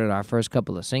recorded our first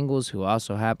couple of singles, who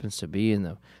also happens to be in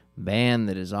the band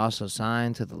that is also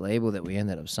signed to the label that we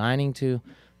ended up signing to.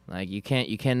 Like you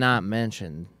cannot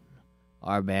mention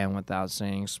our band without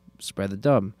saying Spread the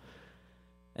Dub.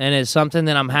 And it's something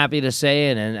that I'm happy to say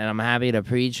and I'm happy to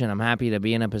preach, and I'm happy to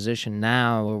be in a position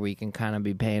now where we can kind of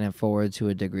be paying it forward to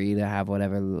a degree to have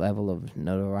whatever level of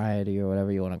notoriety or whatever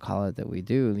you want to call it that we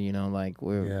do. You know, like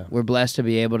we're blessed to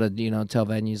be able to, you know, tell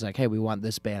venues like, hey, we want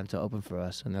this band to open for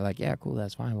us. And they're like, yeah, cool,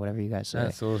 that's fine, whatever you guys say.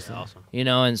 That's awesome. You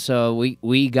know, and so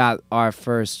we got our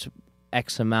first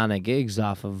X amount of gigs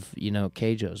off of, you know,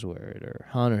 Keijo's Word or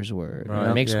Hunter's Word or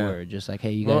Right, Mick's yeah. Word. Just like,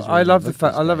 hey, you Well, guys. I love the book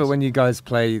fact. these I love it guys. when you guys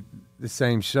play the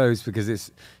same shows because it's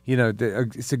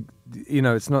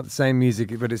it's not the same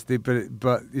music, but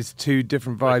it's two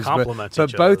different They vibes. complement but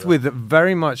each both other, with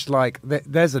very much like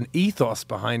there's an ethos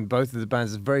behind both of the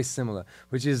bands that's very similar,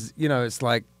 which is it's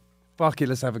like fuck it,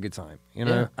 let's have a good time,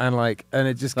 Yeah. and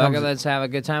it just Fuck comes. it, let's have a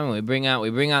good time. We bring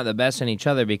out the best in each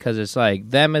other because it's like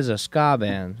them as a ska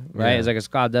band, right? Yeah. It's like a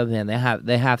ska dub band.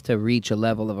 They have to reach a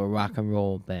level of a rock and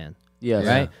roll band, Yes.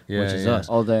 right? Yeah, Which is yeah. us.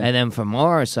 All day. And then from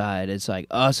our side, it's like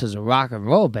us as a rock and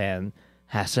roll band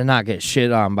has to not get shit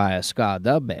on by a ska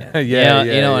dub band. Yeah,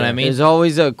 you know what I yeah. mean? There's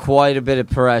always quite a bit of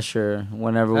pressure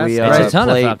whenever we That's great. It's a ton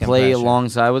of play fucking play pressure.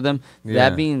 alongside with them. Yeah.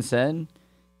 That being said,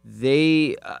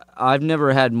 I've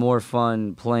never had more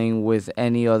fun playing with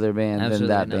any other band Absolutely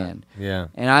than that not. band. Yeah.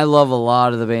 And I love a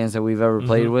lot of the bands that we've ever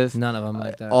played with. None of them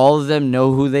like that. All of them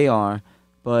know who they are,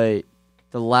 but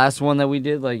the last one that we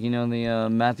did, like, the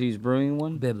Matthews Brewing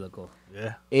one, Biblical.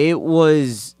 Yeah. it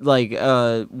was like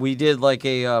we did like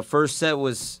a first set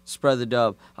was Spread the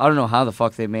Dub. I don't know how the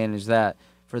fuck they managed that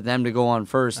for them to go on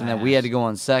first, and then we had to go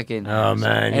on second. Oh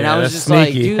man. And yeah, I was that's just like,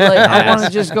 sneaky. dude, like, I want to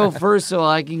just go first so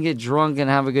I can get drunk and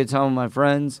have a good time with my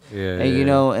friends. Yeah, And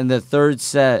yeah. and the third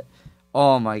set,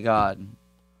 oh my god,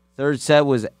 third set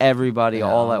was everybody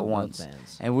all at once,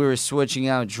 and we were switching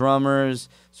out drummers,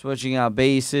 switching out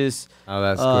bassists. Oh,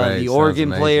 that's great. The Sounds organ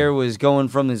amazing. player was going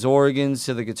from his organs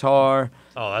to the guitar.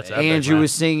 Oh, that's epic, Andrew man.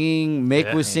 was singing, Mick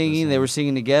Yeah. was singing. They were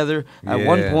singing together. At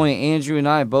one Yeah. point, Andrew and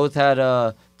I both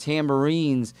had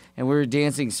tambourines, and we were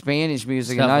dancing Spanish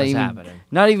music, Stuff and was happening.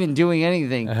 not even doing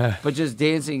anything, but just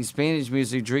dancing Spanish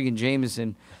music, drinking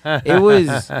Jameson. It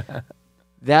was.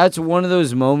 That's one of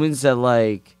those moments that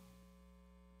like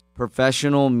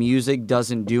professional music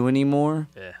doesn't do anymore,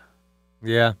 Yeah.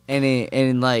 Yeah. and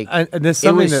And there's it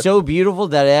something was that so beautiful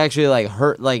that it actually like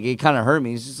hurt. Like it kind of hurt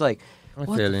me. It's just like, I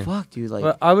what feel the you. fuck, dude? Like,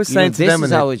 Well, I was you know, saying to this them when is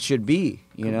they- how it should be.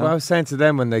 You know, Well, I was saying to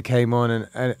them when they came on,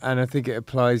 and I think it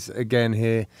applies again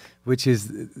here, which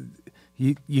is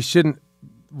you shouldn't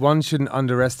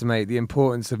underestimate the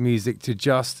importance of music to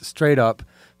just straight up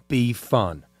be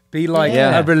fun, be like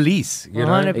Yeah. a release, you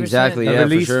know, 100%. Exactly, a yeah, for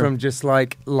release sure. from just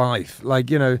like life, like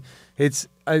it's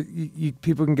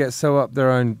people can get so up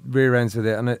their own rear ends with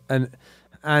it,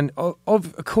 and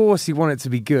of course you want it to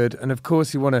be good, and of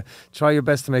course you want to try your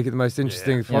best to make it the most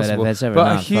interesting as Yeah, but if possible. it's ever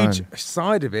But a not huge fun.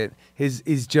 side of it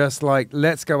is just like,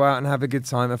 let's go out and have a good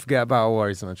time and forget about our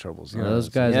worries and our troubles. You know? Those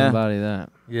guys Yeah. embody that.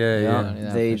 Yeah, yeah.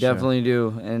 Yeah, they for sure. definitely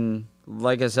do. And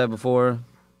like I said before,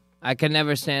 I can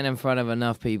never stand in front of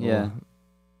enough people Yeah.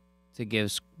 to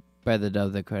give Spread the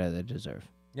Dove the credit they deserve.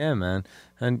 Yeah, man.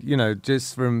 And,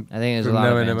 just from I think there's a from lot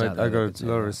of knowing them, bands out I there that got could say a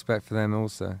lot of that. respect for them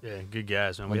also. Yeah, good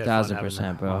guys, man. We had fun having 1,000%,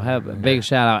 them bro. on. Have a big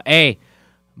shout out. Hey,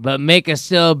 but Mick is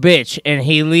still a bitch, and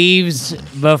he leaves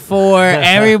before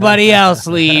everybody else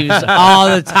leaves all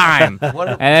the time.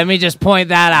 And let me just point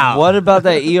that out. what about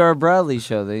that E.R. Bradley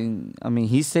show?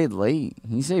 He stayed late.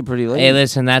 He stayed pretty late. Hey,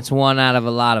 listen, that's one out of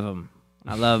a lot of them.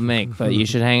 I love Mick, but you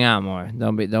should hang out more.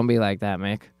 Don't be like that,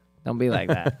 Mick. Don't be like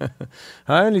that.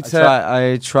 I only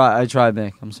I tried,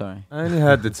 Mick. I'm sorry. I only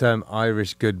heard the term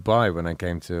Irish goodbye when I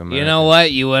came to America. You know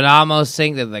what? You would almost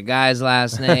think that the guy's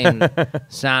last name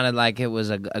sounded like it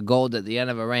was a gold at the end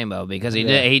of a rainbow because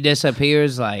he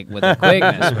disappears like with a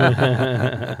quickness.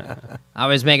 Bro. I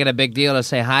was making a big deal to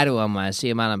say hi to him when I see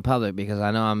him out in public because I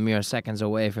know I'm mere seconds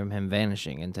away from him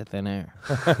vanishing into thin air.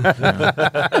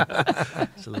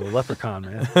 It's a little leprechaun,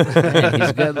 man. Hey,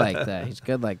 he's good like that. He's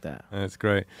good like that. That's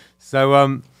great.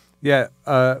 So,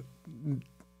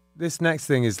 this next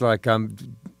thing is like,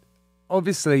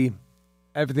 obviously,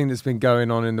 everything that's been going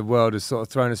on in the world has sort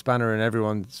of thrown a spanner in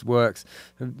everyone's works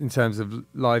in terms of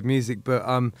live music. But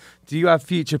do you have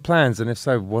future plans? And if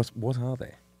so, what are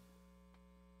they?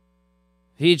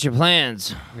 Future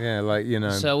plans. Yeah, like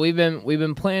So we've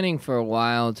been planning for a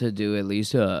while to do at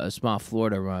least a small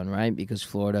Florida run, right? Because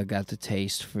Florida got to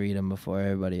taste freedom before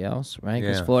everybody else, right?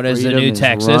 Because Yeah. Florida is the Freedom new is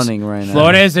Texas. running right now.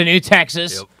 Florida is the new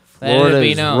Texas. Yep. Let it Florida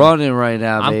be is known. running right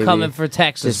now, I'm baby. coming for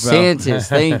Texas, bro. DeSantis,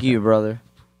 thank you, brother.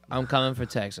 I'm coming for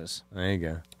Texas. there you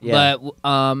go. Yeah.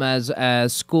 But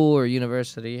as school or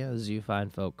university, as you fine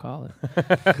folk call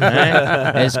it,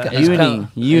 right?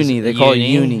 Uni. They call it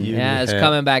uni. Yeah, it's Yeah.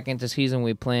 coming back into season.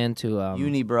 We plan to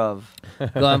Uni, bruv.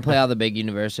 go and play all the big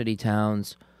university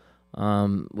towns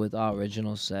with all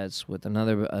original sets with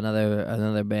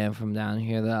another band from down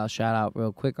here that I'll shout out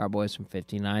real quick. Our boys from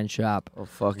 59 Shop. Oh,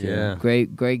 fuck Yeah.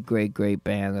 Great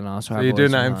band. And also So our you're boys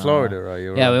doing that from, in Florida, are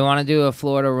you? yeah, we want to do a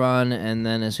Florida run, and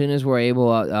then as soon as we're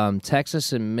able,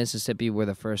 Texas and Mississippi were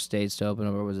the first states to open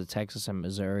up. Or was it Texas and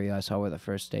Missouri? I saw were the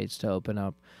first states to open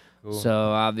up. Cool. So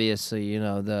obviously,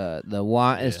 the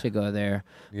want is to go there.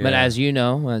 But Yeah. as you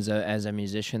know, as a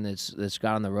musician that's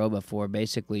got on the road before,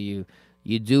 basically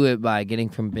you do it by getting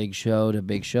from big show to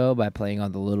big show by playing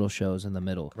on the little shows in the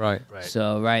middle. Right. Right.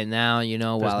 So right now,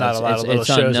 while not a lot of it's little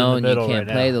shows in the unknown, you middle can't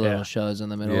right play now. the little Yeah. shows in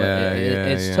the middle. Yeah,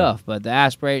 It's yeah. tough, but the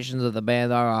aspirations of the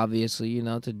band are obviously,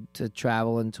 to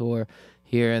travel and tour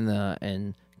here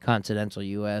in continental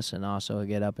U.S. and also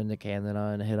get up into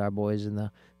Canada and hit our boys in the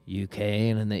UK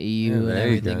and in the EU Yeah, and there you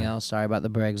everything go. else. Sorry about the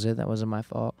Brexit. That wasn't my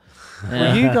fault.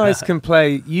 Well, you guys can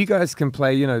play. You guys can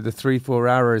play. You know, the 3-4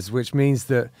 hours, which means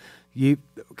that you.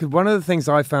 'Cause one of the things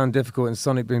I found difficult in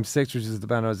Sonic Boom 6, which is the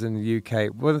band I was in the UK,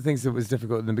 one of the things that was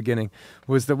difficult in the beginning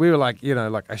was that we were like, you know,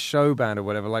 like a show band or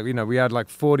whatever. Like, you know, we had like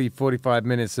 40, 45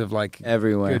 minutes of like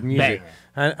Everywhere. good music,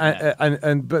 Banger.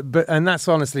 and that's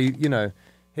honestly, you know,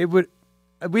 it would.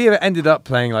 We ended up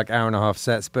playing like hour and a half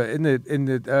sets, but in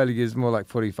the early years, more like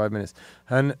 45 minutes,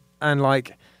 and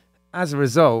like as a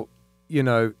result, you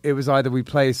know, it was either we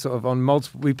played sort of on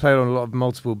multiple, we played on a lot of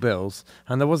multiple bills,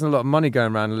 and there wasn't a lot of money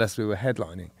going around unless we were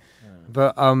headlining.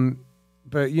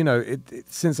 But you know,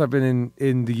 since I've been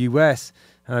in the US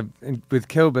and with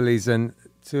Killbillies and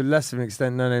to a lesser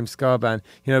extent No Name Scar Band,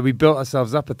 you know, we built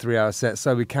ourselves up a 3-hour set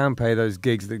so we can pay those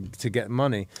gigs to get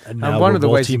money. And now one we're of the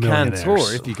ways you can multi-millionaires.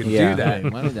 tour, if you can Yeah.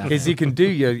 do that, is you can do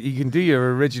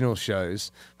your original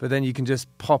shows, but then you can just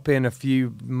pop in a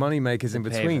few money makers in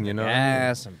between. You know,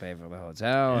 Gas and pay for the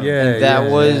hotel. and- Yeah, And that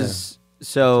yeah, was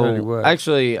so. Totally worked.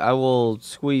 Actually, I will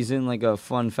squeeze in like a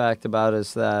fun fact about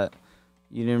us that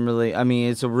you didn't really. I mean,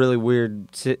 it's a really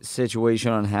weird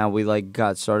situation on how we like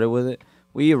got started with it.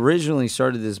 We originally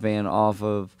started this band off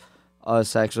of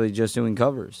us actually just doing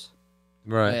covers.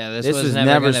 right, Yeah, This was was never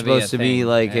never gonna supposed to be thing.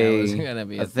 like Yeah, it wasn't gonna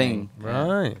be a thing. Yeah.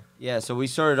 right. Yeah, so we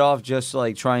started off just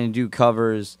like trying to do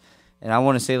covers, and I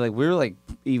want to say like we were like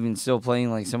even still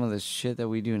playing like some of the shit that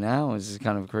we do now is just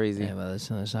kind of crazy. Yeah, but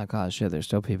listen, it's not called shit. There's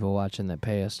still people watching that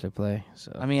pay us to play.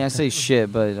 So I mean, I say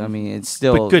shit, but I mean it's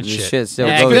still But good the shit. still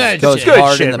Yeah, goes, good shit.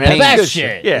 hard Good in the shit, man. paint. Best Good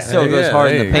shit. Yeah. It still goes Yeah,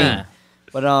 hard in there the you go. paint.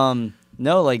 But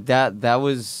no, like that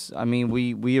was. I mean,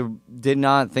 we did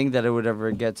not think that it would ever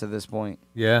get to this point.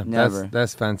 Yeah, Never.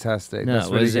 That's fantastic. no, that's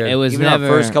it really was good. it was Even never our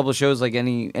first couple of shows, like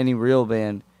any real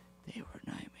band, they were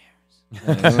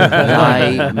nightmares.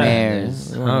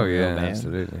 Nightmares. Oh yeah, man.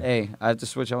 absolutely. Hey, I have to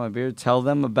switch out my beard. Tell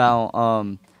them about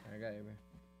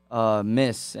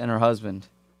Miss and her husband.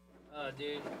 Oh,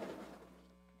 dude.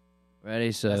 Ready?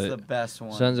 That's So the best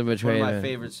one. Sons of One Betrayal. of my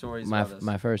favorite stories. my about us.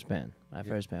 my first band,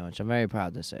 which I'm very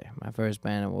proud to say, my first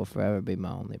band, and will forever be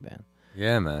my only band.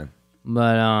 Yeah, man.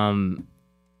 But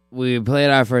we played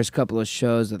our first couple of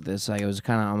shows at this, like it was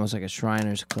kind of almost like a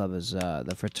Shriners Club, as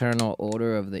the Fraternal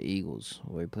Order of the Eagles,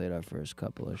 where we played our first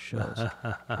couple of shows. You know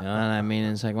what I mean?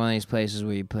 It's like one of these places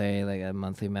where you pay like a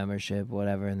monthly membership,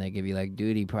 whatever, and they give you like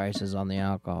duty prices on the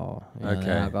alcohol. You know, Okay.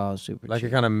 the alcohol is super Like cheap.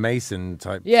 a kind of Mason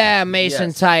type. Yeah, Mason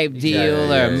Yes. type deal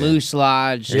Yeah, or yeah. Moose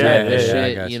Lodge type Yeah, of yeah, shit.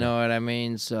 I gotcha. You know what I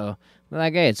mean? So, we're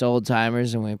like, hey, it's old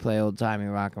timers, and we play old timey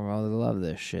rock and roll. They love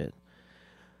this shit.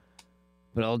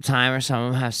 But old timers, some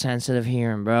of them have sensitive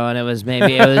hearing, bro. And it was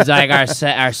like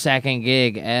our second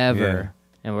gig ever. Yeah.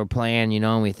 And we're playing, you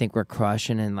know, and we think we're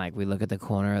crushing, and like we look at the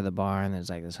corner of the bar, and there's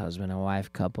like this husband and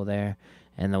wife couple there.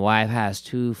 And the wife has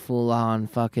 2 full-on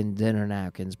fucking dinner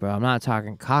napkins, bro. I'm not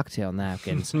talking cocktail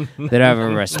napkins that are of a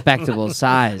respectable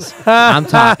size. I'm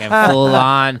talking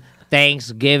full-on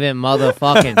Thanksgiving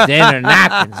motherfucking dinner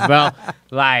napkins, bro.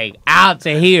 Like, out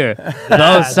to here,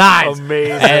 both sides.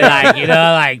 Amazing. And, like, you know,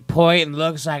 like, point and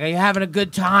looks like, are you having a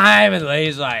good time? And the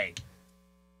lady's like,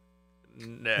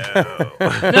 No.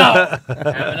 no,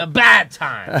 having a bad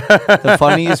time. The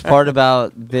funniest part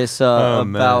about this, Oh,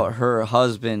 about man. her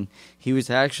husband, he was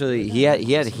actually he had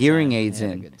hearing aids Had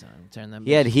a in. good time. Turn them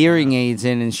He had bitches hearing down. aids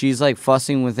in, and she's like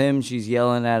fussing with him. She's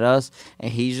yelling at us,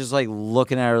 and he's just like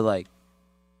looking at her like,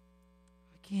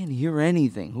 I can't hear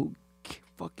anything. Who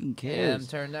fucking Yeah, cares? them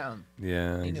turned down.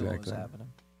 Yeah, He knew what was exactly. happening.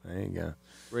 There you go.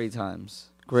 Great times.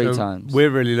 Great So times. We're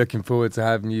really looking forward to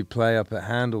having you play up at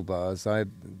Handlebars.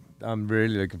 I'm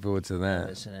really looking forward to that.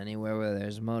 Listen, anywhere where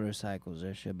there's motorcycles,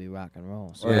 there should be rock and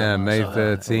roll. So Yeah, May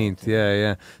 13th. Yeah,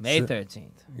 yeah. May So-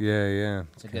 13th. Yeah, yeah.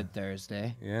 It's a good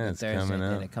Thursday. Yeah, Good it's Thursday coming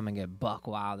day up. to come and get buck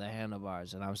wild at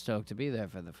Handlebars, and I'm stoked to be there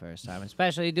for the first time,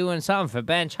 especially doing something for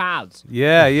Ben Childs.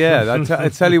 Yeah, yeah. I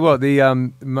tell you what,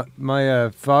 the my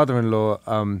father-in-law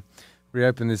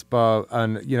reopened this bar,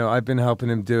 and you know I've been helping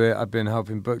him do it. I've been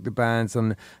helping book the bands,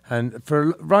 and for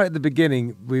right at the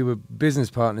beginning we were business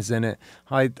partners in it.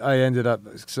 I ended up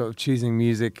sort of choosing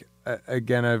music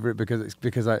again over it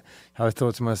because I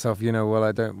thought to myself, you know, well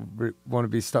I don't want to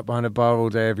be stuck behind a bar all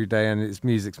day every day, and it's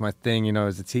music's my thing, you know,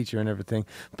 as a teacher and everything.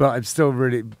 But I'm still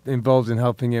really involved in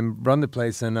helping him run the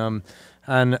place, and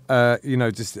you know,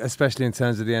 just especially in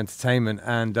terms of the entertainment,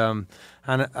 and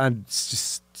it's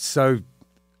just so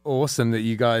awesome that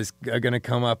you guys are going to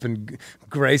come up and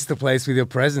grace the place with your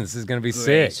presence. It's going to be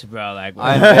Grace, sick. bro. Like,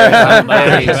 I'm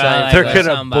very excited. Like, They're we're gonna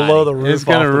somebody. blow the roof It's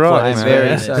gonna off the rock, place. I'm man.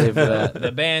 very excited for that.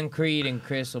 The band Creed and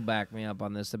Chris will back me up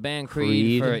on this. The band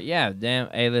Creed, Creed? Damn.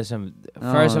 Hey, listen.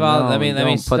 Oh, First of all, no, let me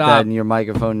don't stop. put that in your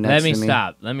microphone next Let to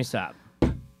me. me stop.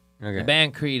 The Okay.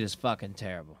 band Creed is fucking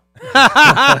terrible. Now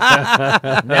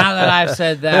that I've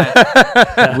said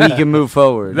that, We can move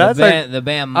forward. That's the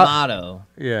band motto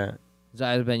Yeah. has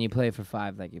always been: you play for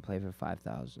 5 like you play for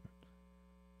 5,000.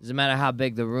 Doesn't matter how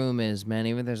big the room is, man.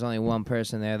 Even if there's only one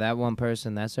person there, that one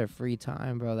person, that's their free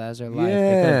time, bro. That's their life. They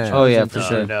could've Yeah. Oh, yeah, chosen for to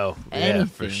sure. do No, anything yeah,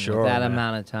 for sure. with that man.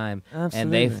 amount of time. Absolutely.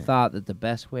 And they thought that the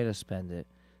best way to spend it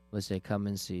was to come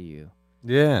and see you.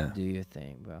 Yeah. Do your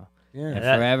thing, bro. Yeah. And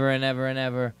that- forever and ever and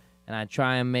ever. And I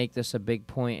try and make this a big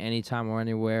point anytime or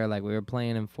anywhere. Like we were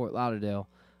playing in Fort Lauderdale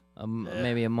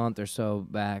maybe a month or so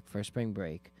back for spring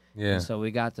break. Yeah. And so we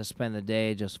got to spend the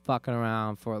day just fucking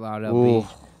around Fort Lauderdale Ooh. Beach.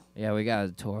 Yeah, we got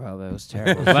a tour of it. It was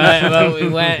terrible. but we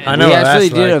went. I know we what actually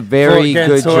that's did like. a very Full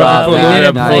good tour, job full we that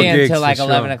didn't night. play Gigs until for like sure.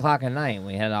 11 o'clock at night.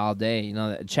 We had all day. You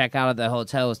know, check out at the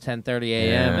hotel was 10:30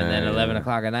 a.m. and then Yeah, 11 yeah.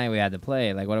 o'clock at night we had to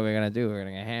play. Like, what are we gonna do? We're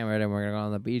gonna get hammered and we're gonna go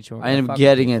on the beach. And we're I gonna ended up fuck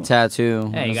getting with a people. tattoo.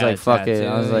 Yeah, I you was got like, a fuck it.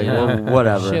 I was tattoo, like, yeah. well,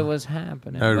 whatever. Shit was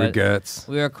happening. No but regrets.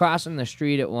 we were crossing the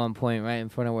street at one point, right in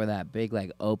front of where that big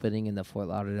like opening in the Fort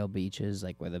Lauderdale beach is,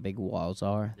 like where the big walls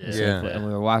are. Yeah. It's Yeah. like- and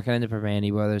we were walking into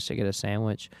Pervandy Brothers to get a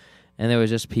sandwich, and there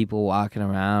was just people walking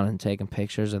around and taking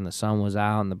pictures, and the sun was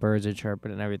out, and the birds are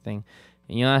chirping and everything.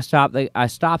 And I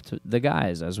stopped the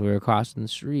guys as we were crossing the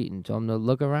street and told them to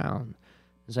look around.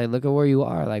 It's like, look at where you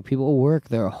are. Like, people work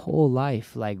their whole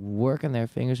life, like working their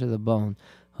fingers to the bone,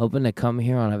 hoping to come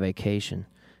here on a vacation.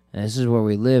 And this is where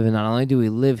we live. And not only do we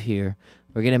live here,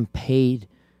 we're getting paid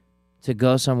to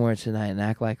go somewhere tonight and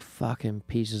act like fucking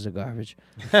pieces of garbage.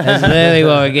 That's literally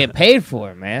what we get paid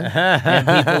for, man.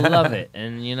 And people love it.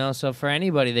 And, you know, so for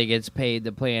anybody that gets paid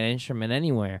to play an instrument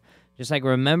anywhere, just like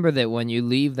remember that when you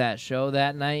leave that show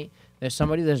that night, there's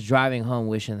somebody that's driving home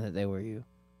wishing that they were you.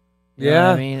 You know what Yeah.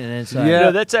 I mean? And it's like, Yeah. You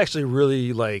know, that's actually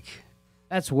really like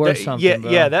that's worth that- something, yeah, bro.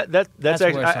 yeah. That's That's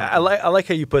actually worth I like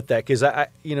how you put that because I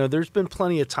you know there's been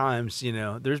plenty of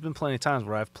times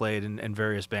where I've played in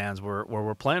various bands where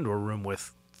we're playing to a room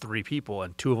with 3 people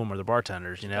and 2 of them are the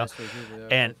bartenders, you know,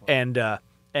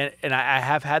 and I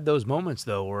have had those moments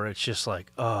though where it's just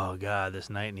like, oh god, this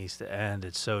night needs to end.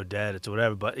 It's so dead. It's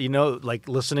whatever. But you know, like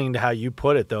listening to how you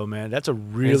put it though, man, that's a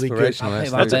really good. Inspirational. I'll play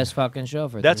my That's a- best fucking show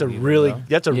for That's a 3 people, really bro.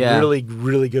 that's a Yeah.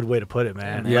 really good way to put it,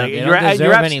 man. Yeah. Like, They you're don't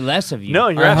deserve abs- any less of you. No,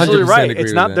 you're I absolutely 100% right. agree It's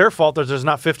with not that. their fault that there's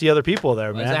not 50 other people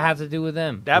there, What does man. that have to do with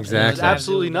them? Absolutely, Exactly.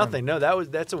 absolutely What does that nothing. No,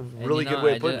 that's a And, really you good know,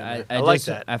 way of putting it. man. I like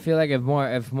that. I feel like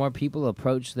if more people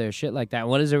approach their shit like that,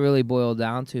 what does it really boil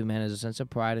down to, man? Is a sense of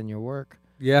pride in your work.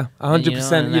 Yeah, And, you know,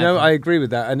 100%. and You know, that- I agree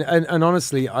with that. And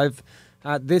honestly,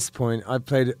 at this point, I've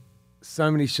played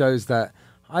so many shows that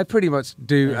I pretty much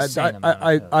do. Insane amount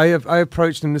of I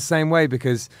approach them the same way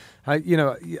because I've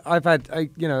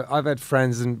had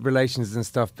friends and relations and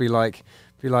stuff be like,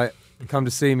 come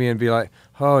to see me and be like,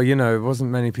 oh, you know, it wasn't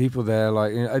many people there.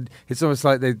 Like, you know, it's almost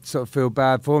like they sort of feel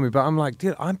bad for me. But I'm like,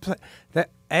 dude,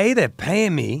 they're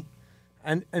paying me.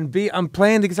 And B, I'm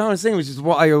playing the guitar and singing, which is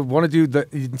what I want to do the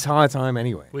entire time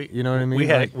anyway. You know what I mean? We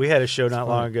had Like, we had a show not fun.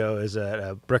 long ago. Is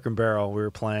at Brick and Barrel. We were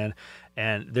playing,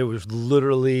 and there was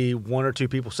literally 1 or 2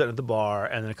 people sitting at the bar,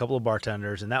 and then a couple of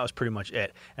bartenders, and that was pretty much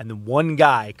it. And then one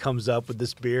guy comes up with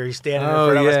this beer. He's standing in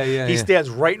front of us. He stands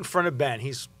right in front of Ben.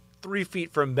 He's 3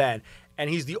 feet from Ben. And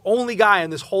he's the only guy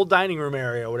in this whole dining room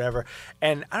area or whatever.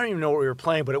 And I don't even know what we were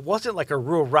playing, but it wasn't like a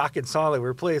real rockin' song. Like we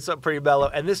were playing something pretty mellow.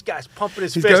 And this guy's pumping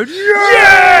his He's fist. going,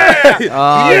 yeah!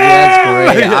 Oh,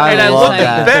 that's great. I and I love look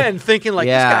that. at Ben thinking like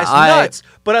Yeah, this guy's nuts.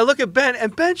 But I look at Ben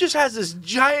and Ben just has this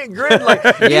giant grin like he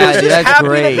was Yeah, just dude, that's happy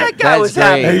great. that guy That's was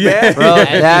great. happy, man. Bro,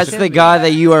 that's the guy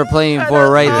that you are playing for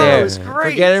right Oh, there. it's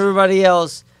great. Forget everybody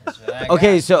else.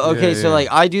 Okay, so Yeah. like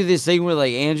I do this thing where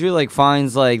like Andrew like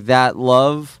finds like that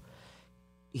love.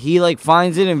 He like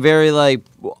finds it in very like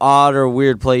odd or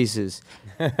weird places.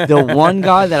 The one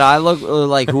guy that I look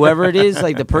like whoever it is,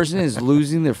 like the person is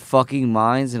losing their fucking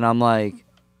minds, and I'm like,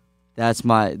 that's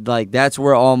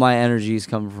where all my energy is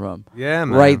coming from. yeah,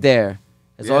 man. Right there.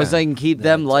 As long as Yeah. I can keep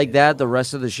them like that the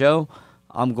rest of the show,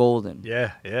 I'm golden.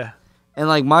 Yeah, yeah. And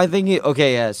like my thing is,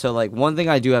 okay, yeah, so like one thing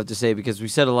I do have to say, because we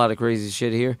said a lot of crazy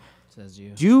shit here, Says you.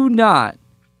 do not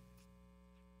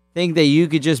think that you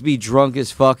could just be drunk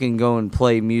as fuck and go and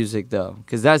play music though,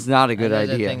 because that's not a good That's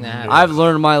the idea. thing that happens. I've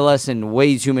learned my lesson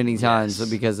way too many times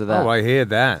because of that. Oh, I hear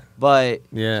that. But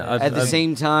Yeah, at the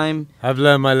same time, I've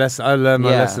learned my lesson. I learned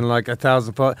my Yeah. lesson like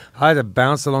 1,000 parts. I had to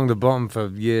bounce along the bottom for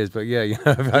years, but yeah, you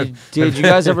know. did you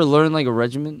guys ever learn like a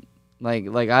regiment?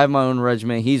 Like I have my own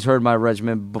regiment. He's heard my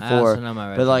regiment I also before, know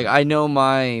my but like regiment. I know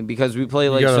my because we play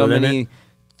You like got a so limit? many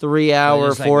 3-hour,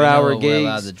 Just like we know 4-hour what we're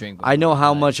allowed to gigs. drink I know before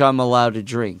how we much I'm allowed to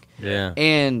drink, Yeah.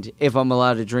 and if I'm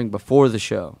allowed to drink before the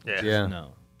show. Yeah. No.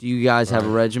 Do you guys have a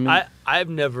regiment? I've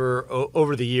never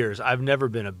over the years I've never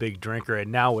been a big drinker,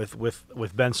 and now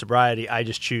with Ben's sobriety, I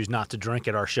just choose not to drink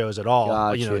at our shows at all.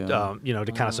 Got You you. know,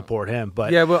 to kind of support him.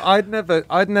 But Yeah, well, I'd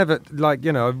never, like,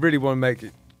 you know, I really want to make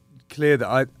it clear that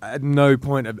I at no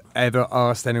point have ever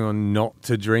asked anyone not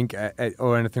to drink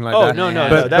or anything like Oh, that. no,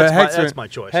 But that's my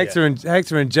choice. Hector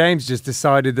and James just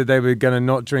decided that they were going to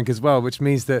not drink as well, which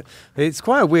means that it's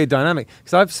quite a weird dynamic.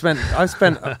 Because I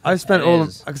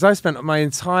spent my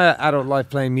entire adult life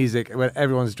playing music when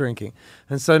everyone's drinking,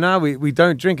 and so now we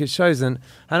don't drink at shows. And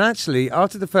actually,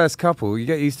 after the first couple, you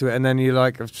get used to it, and then you're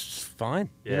like, it's fine.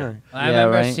 Yeah. You know? I Yeah,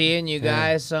 remember right? seeing you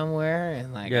guys somewhere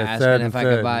and like Yeah, third asking and if I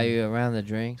third. could buy you a round of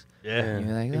drinks. Yeah, And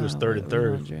you're like, it was "No, third we and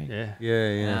don't third. drink." Yeah. Yeah,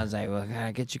 And I yeah. was like, well, can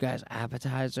I get you guys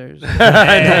appetizers? And you're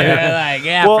like,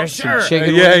 yeah, Well, for sure.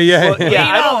 chicken Yeah, wings? yeah. Well, Eat yeah,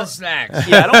 I all the don't. snacks.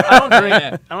 Yeah, I don't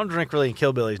drink. I don't drink really in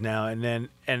Killbillies now. And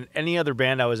any other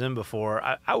band I was in before,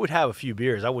 I would have a few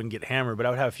beers. I wouldn't get hammered, but I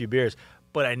would have a few beers.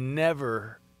 But I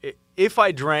never. If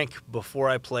I drank before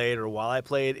I played or while I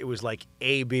played, it was like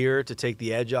a beer to take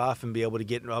the edge off and be able to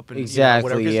get up and Exactly,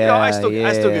 whatever. 'Cause, I still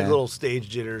yeah. get little stage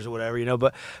jitters or whatever,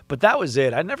 But that was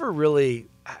it. I never really.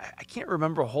 I can't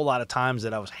remember a whole lot of times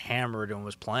that I was hammered and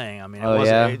was playing. I mean, it Oh,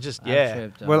 wasn't. yeah? It just I've yeah.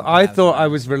 tripped on Well, I that. thought I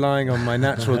was relying on my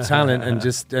natural talent and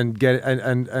just and get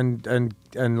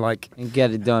and like And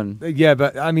get it done. yeah,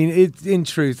 but I mean, it in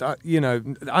truth, I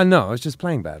know I was just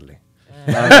playing badly.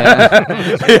 Can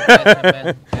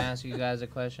I ask you guys a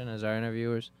question as our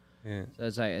interviewers? Yeah. So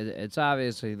it's like it's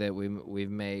obviously that we've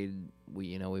made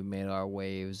our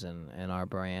waves and our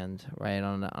brand right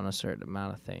on a certain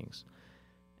amount of things.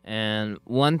 And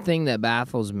one thing that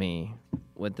baffles me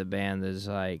with the band is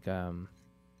like a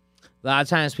lot of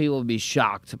times people will be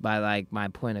shocked by like my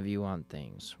point of view on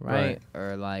things, right?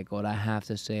 Or like what I have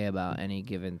to say about any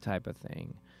given type of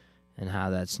thing, and how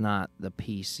that's not the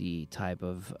PC type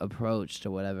of approach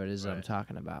to whatever it is that I'm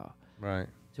talking about. Right.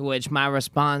 To which my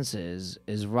response is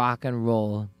rock and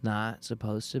roll not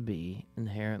supposed to be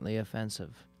inherently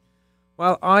offensive?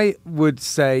 Well, I would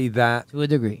say that To a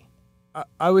degree.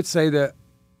 I would say that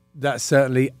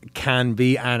certainly can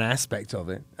be an aspect of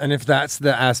it, and if that's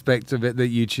the aspect of it that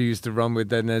you choose to run with,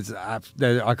 then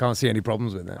I can't see any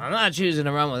problems with it. I'm not choosing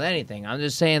to run with anything. I'm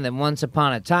just saying that once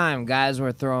upon a time, guys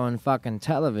were throwing fucking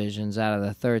televisions out of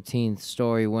the 13th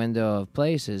story window of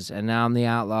places, and now I'm the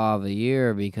outlaw of the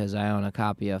year because I own a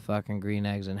copy of fucking Green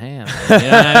Eggs and Ham. You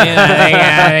know what I mean?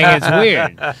 I think it's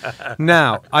weird.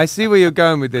 Now, I see where you're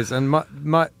going with this, and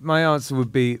my answer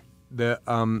would be that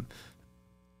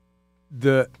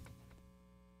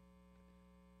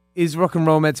is rock and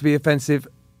roll meant to be offensive?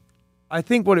 I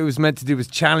think what it was meant to do was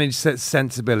challenge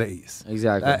sensibilities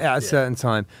Exactly. at a certain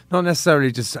time, not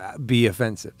necessarily just be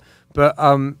offensive, but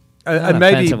Not and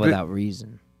maybe offensive without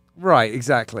reason. right,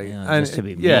 exactly, Yeah, and just to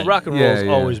be yeah, mean. Rock and yeah, roll's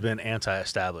yeah. always been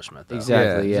anti-establishment, though.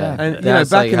 Exactly. Yeah. exactly. And That's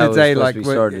back like in how the it day, was like supposed to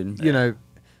be started. you know,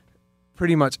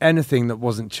 pretty much anything that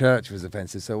wasn't church was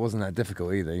offensive, so it wasn't that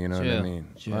difficult either. You know what I True, mean?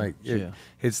 true, Like true.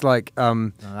 it's like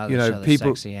No, that you would show know, the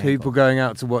people sexy ankle. going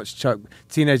out to watch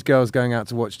teenage girls going out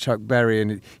to watch Chuck Berry,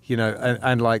 and you know,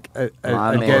 and like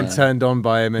My and getting man. turned on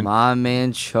by him, and My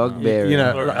man Chuck Berry. you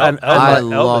know, Or and- I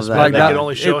Elvis, love that. Like they Like could that-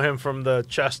 only show him from the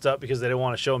chest up because they didn't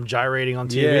want to show him gyrating on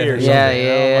TV Yeah. or something. Yeah, you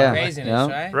know? yeah. Craziness, Yeah.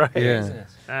 right? Right. Yeah.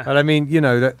 Craziness. But I mean, you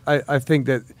know, that I think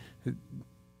that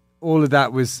all of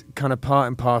that was kind of part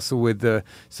and parcel with the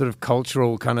sort of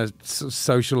cultural kind of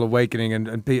social awakening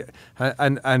and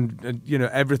you know,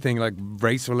 everything like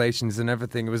race relations and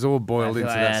everything. It was all I boiled feel into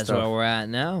like that that's stuff. where we're at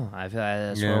now. I feel like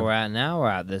that's Yeah. where we're at now. We're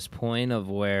at this point of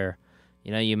where,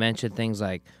 you know, you mentioned things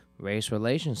like race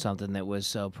relations, something that was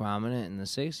so prominent in the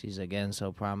 60s, again,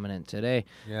 so prominent today.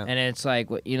 Yeah. And it's like,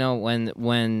 you know,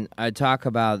 when I talk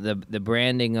about the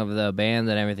branding of the band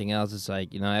and everything else, it's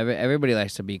like, you know, everybody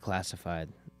likes to be classified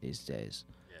these days.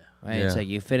 Right? It's Yeah. like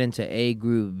you fit into A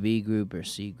group, B group, or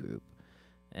C group.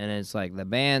 And it's like the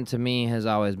band to me has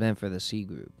always been for the C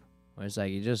group. Where it's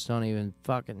like you just don't even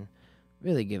fucking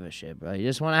really give a shit, bro. You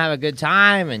just want to have a good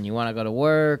time and you want to go to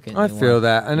work. And I you feel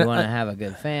that, and you want to have a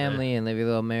good family and live your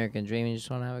little American dream. You just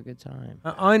want to have a good time.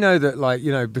 I know that, like,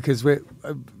 you know, because we're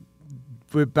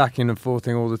we're backing and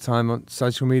forthing all the time on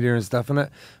social media and stuff,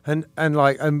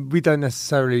 and we don't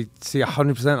necessarily see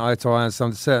 100% eye to eye on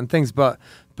some certain things, but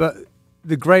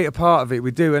the greater part of it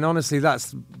we do, and honestly,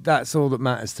 that's all that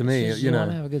matters to me. You want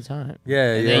to have a good time.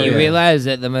 Yeah, and yeah. then you yeah. realize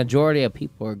that the majority of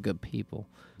people are good people.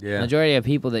 Yeah. The majority of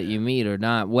people that you meet are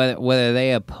not, whether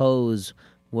they oppose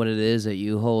what it is that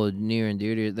you hold near and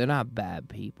dear to you, they're not bad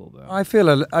people, bro. I feel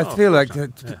like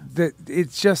that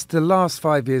it's just the last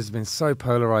 5 years have been so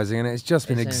polarizing, and it's just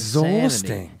been exhausting.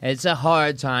 Insanity. It's a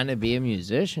hard time to be a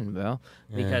musician, bro,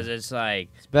 because it's like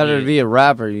It's better to be a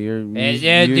rapper. dude,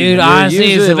 You're honestly, it's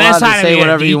usually the best allowed time to say be a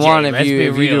whatever you DJ, want if let's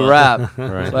you be do real. rap. Right.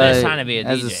 But Best time to be a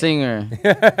as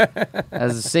DJ.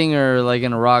 a singer, like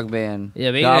in a rock band.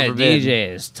 Yeah, being God a forbid.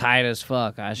 DJ is tight as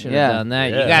fuck. I should have Yeah. done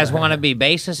that. Yeah. You guys want to be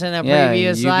bassist in a Yeah,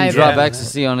 previous you life? can drop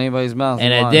ecstasy on anybody's mouth.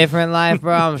 In you a want. different life,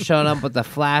 bro, I'm showing up with a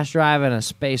flash drive and a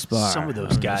space bar. Some of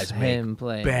those guys make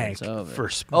bank for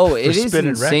Oh, it is spinning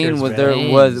insane records, what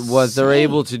man. what they're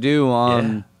able to do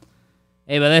on.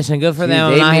 Hey, but listen, good for Dude, them.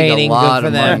 I'm they not make hating. a lot Good for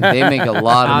of them. money. They make a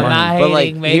lot of I'm money. not But like,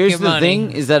 hating, making here's the money.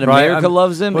 thing: is that Right, America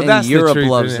loves them well, and that's the Europe truth,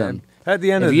 loves isn't it? them. At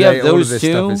the end If of the you day, have all of those this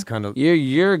stuff two, is kind of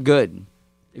you're good.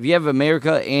 If you have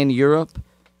America and Europe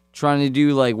trying to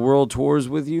do like world tours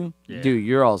with you, dude,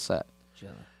 you're all set.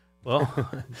 Well,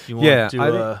 you want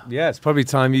to, it's probably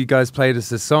time you guys played us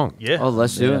this song. yeah. Oh,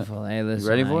 let's do it. Beautiful. Hey, listen,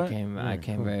 ready for I it?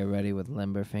 came very ready with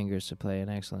limber fingers to play an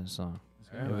excellent song.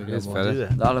 Here we go, Cheers, boys. fellas.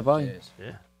 Do that. Dale, bye.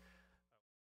 Yeah.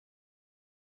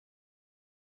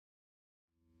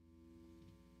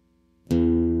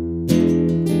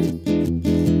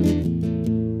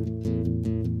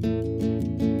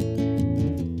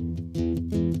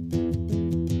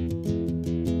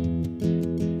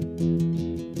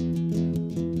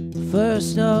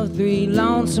 First of three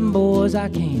lonesome boys, I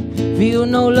can't feel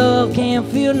no love, can't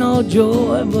feel no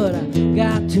joy, but I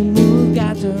got to move,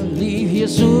 got to leave here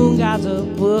soon, got to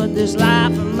put this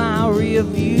life in my rear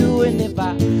view. And if I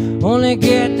only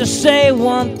get to say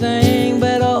one thing,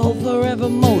 better hope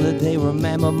forevermore that they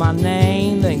remember my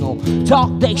name. They gon' talk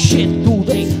they shit through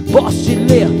they busted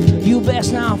lip. You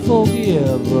best not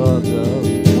forgive, brother,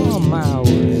 come my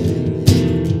way.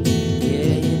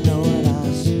 Yeah, you know what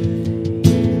I say.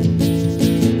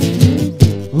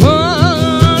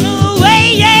 Run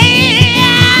away,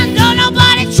 yeah, don't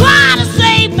nobody try to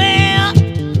save me.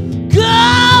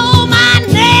 Go my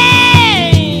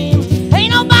name,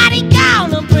 ain't nobody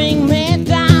gonna bring me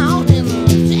down. In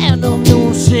the dead of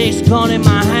noon, 6 gun in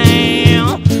my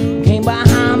hand, came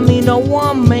behind me, no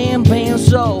one-man band.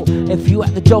 So if you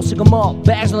at the door, stick 'em up.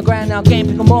 Bags on the ground now, can't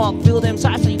pick 'em up. Feel them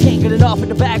tight so you can't get it off. In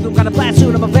the back room, got a blast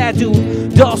suit, I'm a bad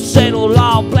dude. Dust settle,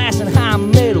 all blasting high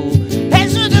middle.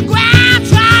 Heads to the ground,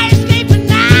 try escaping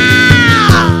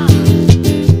now.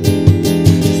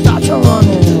 Start your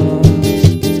running.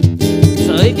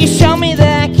 So if you show me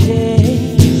that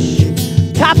cash,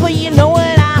 copper, you know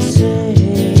what I say.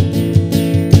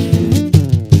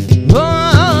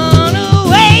 Run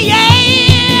away,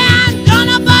 yeah, don't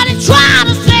nobody try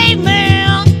to save me.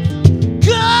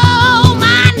 Go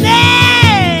my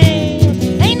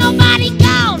name, ain't nobody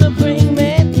gonna bring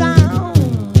me down.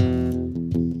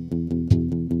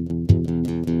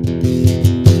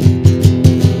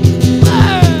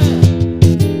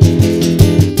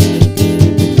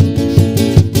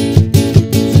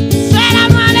 Said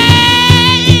I'm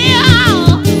running,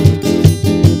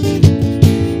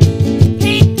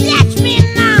 can't catch me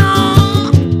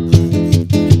now.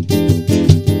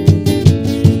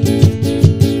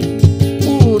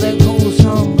 Ooh, there goes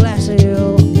some glassy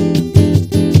hill.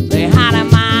 They hide in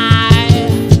my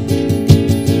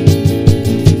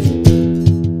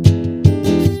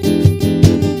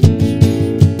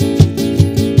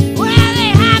where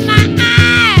they hide my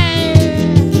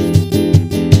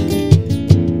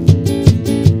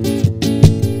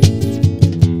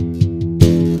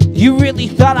You really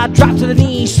thought I'd drop to the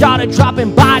knees, started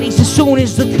dropping bodies as soon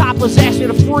as the coppers asked me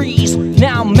to freeze.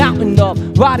 Now I'm mounting up,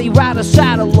 body rider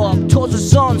saddle up towards the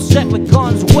sunset with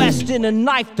guns west and a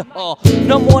knife to her.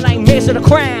 No more nightmares of the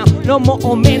crown, no more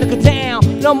old man to go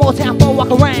down, no more time for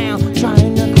walk around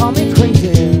trying to call me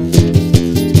crazy.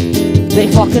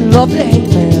 They fucking love to hate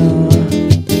me.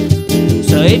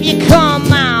 So if you come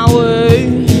my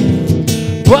way,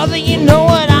 brother, you know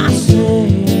what I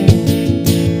say.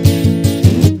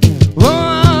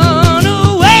 Run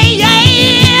away,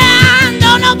 yeah,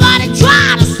 don't nobody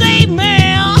try to save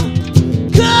me.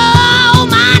 Call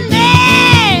my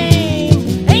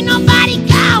name, ain't nobody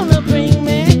gonna bring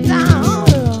me down.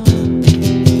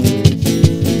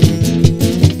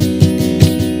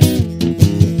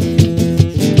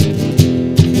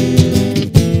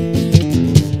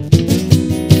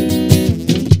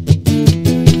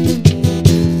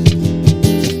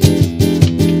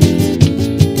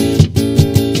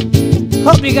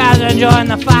 Hope you guys are enjoying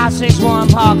the 561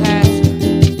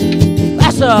 podcast.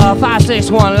 That's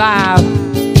 561 Live.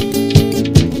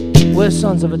 We're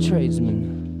sons of a tradesman.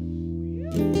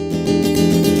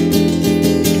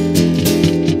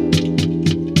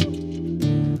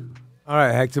 All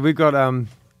right, Hector, we've got a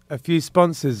few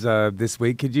sponsors this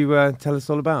week. Could you tell us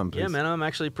all about them, please? Yeah, man, I'm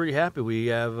actually pretty happy. We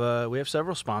have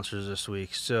several sponsors this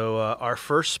week. So our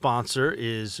first sponsor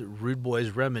is Rude Boys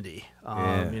Remedy.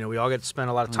 You know, we all get to spend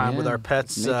a lot of time with our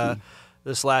pets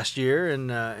this last year,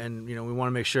 and you know, we want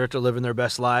to make sure they're living their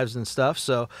best lives and stuff.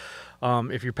 So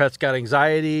if your pet's got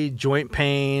anxiety, joint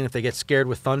pain, if they get scared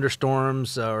with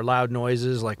thunderstorms or loud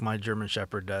noises, like my German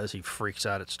Shepherd does, he freaks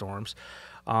out at storms.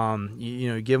 You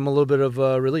know, give them a little bit of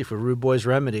relief with Rude Boys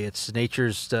Remedy. It's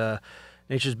nature's best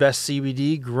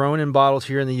CBD, grown and bottled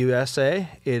here in the USA.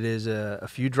 It is a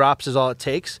few drops is all it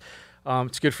takes.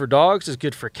 It's good for dogs. It's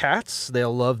good for cats.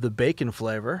 They'll love the bacon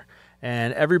flavor.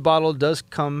 And every bottle does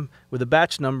come with a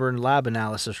batch number and lab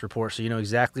analysis report, so you know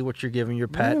exactly what you're giving your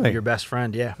pet, or your best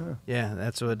friend. Yeah, yeah,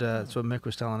 that's what Mick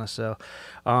was telling us. So,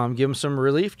 give them some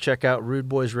relief. Check out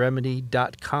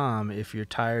rudeboysremedy.com if you're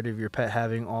tired of your pet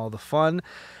having all the fun.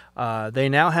 They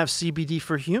now have CBD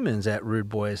for humans at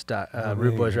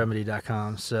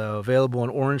rudeboysremedy.com. So available in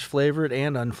orange flavored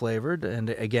and unflavored.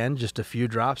 And again, just a few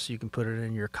drops. You can put it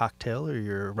in your cocktail or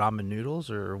your ramen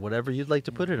noodles or whatever you'd like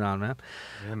to put it on, man.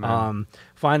 Yeah, man.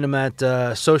 Find them at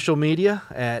social media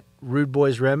at Rude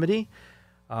Boys Remedy.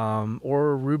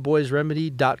 Or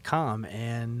rudeboysremedy.com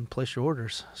and place your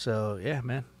orders. So yeah,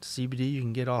 man, CBD you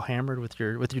can get all hammered with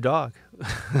your dog.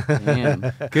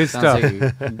 Damn. Good stuff.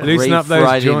 Like Loosen up those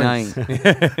Friday joints.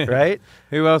 night. Right?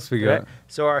 Who else we got? Right?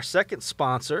 So our second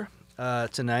sponsor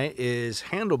tonight is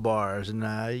Handlebars, and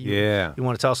you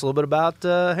want to tell us a little bit about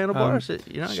Handlebars?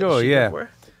 Sure, yeah.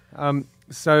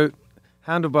 So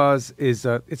Handlebars is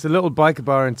it's a little biker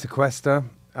bar in Tequesta.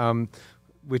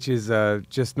 Which is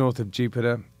just north of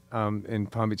Jupiter in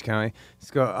Palm Beach County.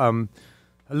 It's got a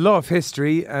lot of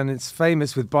history, and it's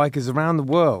famous with bikers around the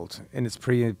world in its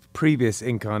previous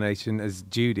incarnation as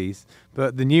Judy's.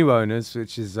 But the new owners,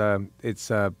 which is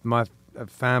my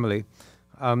family,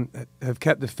 have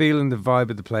kept the feel and the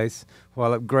vibe of the place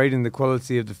while upgrading the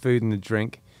quality of the food and the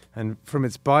drink. And from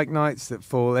its bike nights that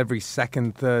fall every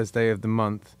second Thursday of the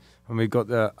month, and we've got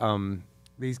the...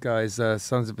 these guys,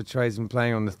 Sons of a Tradesman,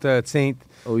 playing on the 13th.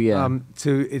 Oh, yeah.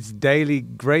 To its daily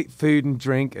great food and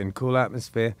drink and cool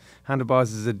atmosphere.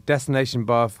 Handlebars is a destination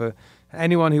bar for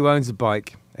anyone who owns a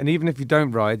bike. And even if you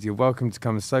don't ride, you're welcome to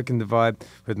come and soak in the vibe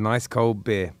with nice cold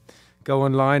beer. Go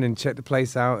online and check the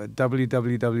place out at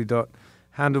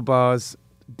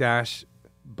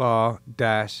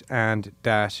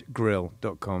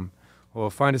www.handlebars-bar-and-grill.com. Or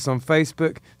find us on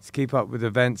Facebook to keep up with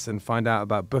events and find out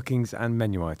about bookings and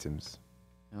menu items.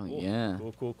 Oh, yeah.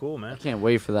 Cool, man. I can't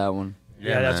wait for that one.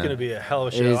 Yeah, that's going to be a hell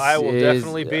of a show. I will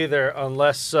definitely be there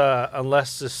unless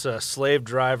this slave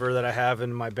driver that I have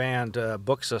in my band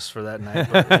books us for that night.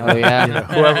 But, oh, yeah. You know,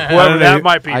 whoever that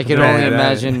might be. I can only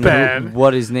imagine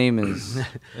what his name is.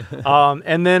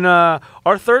 And then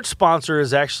our third sponsor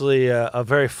is actually a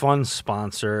very fun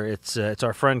sponsor. It's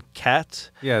our friend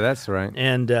Kat. Yeah, that's right.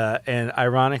 And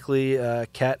ironically,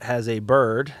 Kat has a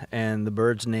bird, and the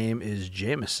bird's name is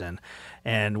Jameson.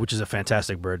 And which is a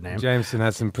fantastic bird name. Jameson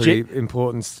has some pretty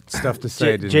important stuff to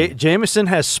say. Jameson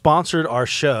has sponsored our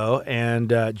show,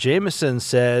 and Jameson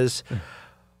says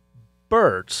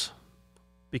birds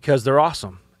because they're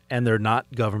awesome and they're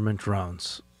not government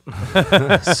drones.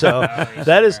 So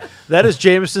that is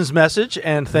Jameson's message,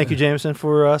 and thank you, Jameson,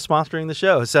 for sponsoring the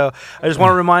show. So I just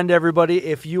want to remind everybody,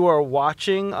 if you are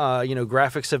watching,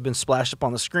 graphics have been splashed up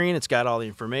on the screen. It's got all the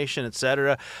information,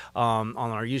 etc. On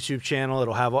our YouTube channel.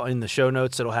 It'll have in the show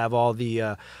notes. It'll have all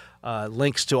the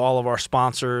links to all of our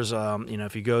sponsors.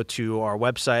 If you go to our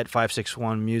website,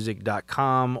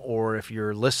 561music.com, or if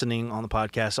you're listening on the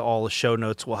podcast, all the show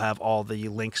notes will have all the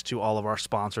links to all of our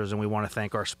sponsors, and we want to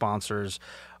thank our sponsors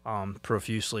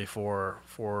profusely for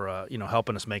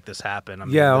helping us make this happen. I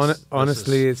mean,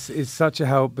 honestly, it's such a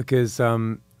help because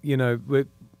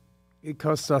it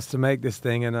costs us to make this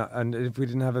thing, and if we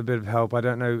didn't have a bit of help, I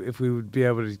don't know if we would be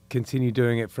able to continue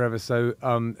doing it forever. So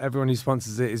everyone who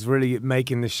sponsors it is really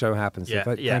making this show happen. So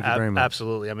thank you very much.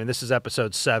 Absolutely. I mean, this is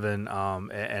episode 7,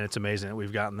 and it's amazing that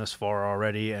we've gotten this far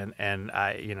already. And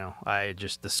I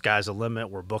just, the sky's the limit.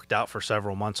 We're booked out for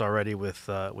several months already with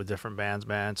different bands,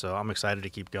 man. So I'm excited to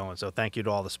keep going. So thank you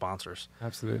to all the sponsors.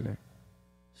 Absolutely.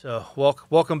 So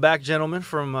welcome back, gentlemen,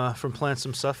 from playing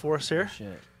some stuff for us here.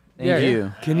 Thank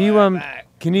you. Can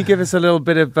you give us a little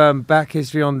bit of back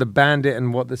history on the Bandit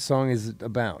and what the song is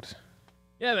about?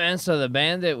 Yeah, man. So the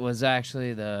Bandit was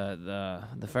actually the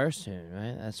first tune,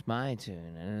 right? That's my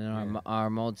tune, and in our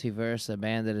multiverse, the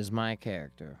Bandit is my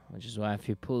character, which is why if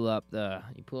you pull up the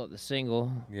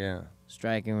single, Yeah.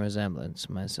 striking resemblance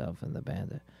myself and the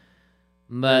Bandit.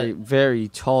 Very, But very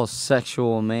tall,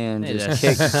 sexual man, Hey, just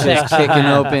that's- kicking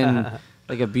open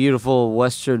like a beautiful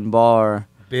Western bar.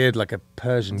 Beard like a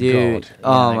Persian Dude, god.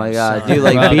 oh like my a god, son. dude,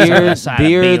 like Rugs on the side of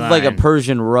beard like a Beeline.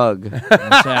 Persian rug.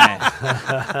 that's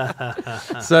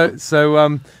right.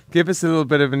 So give us a little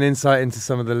bit of an insight into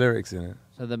some of the lyrics in it.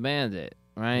 So the Bandit,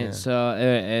 right? Yeah. So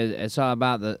it's all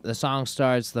about the song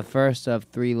starts the first of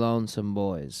 3 lonesome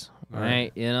boys, right?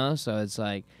 Right. You know, so it's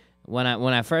like when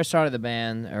I first started the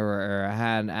band, or I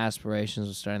had aspirations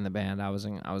of starting the band, I was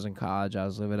in college. I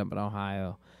was living up in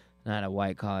Ohio, and I had a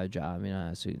white collar job, you know,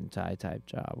 a suit and tie type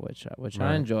job, which I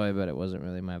Right. enjoy, but it wasn't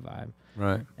really my vibe.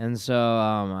 Right. And so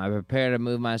I prepared to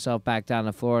move myself back down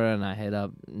to Florida, and I hit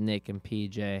up Nick and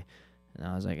PJ, and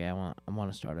I was like, hey, I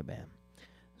want to start a band.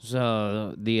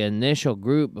 So the initial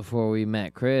group before we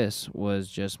met Chris was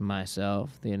just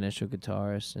myself, the initial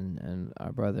guitarist, and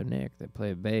our brother Nick that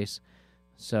played bass.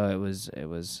 So I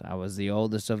was the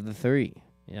oldest of the 3.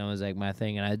 You know, it was like my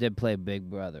thing, and I did play Big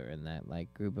Brother in that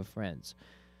like group of friends.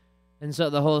 And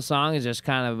so the whole song is just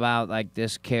kind of about like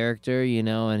this character, you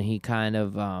know, and he kind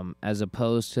of, as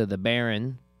opposed to the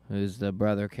Baron, who's the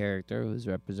brother character, who's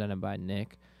represented by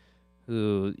Nick,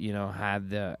 who, you know,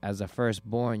 as a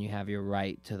firstborn, you have your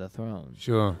right to the throne,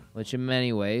 Sure. which in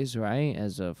many ways, right,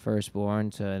 as a firstborn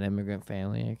to an immigrant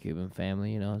family, a Cuban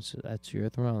family, you know, that's your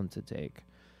throne to take.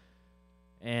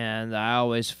 And I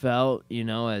always felt, you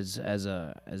know, as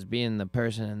being the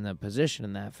person in the position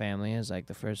in that family, as like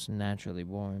the first naturally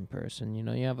born person, you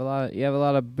know, you have a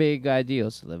lot of big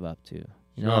ideals to live up to.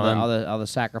 You know, Sure, all the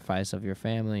sacrifice of your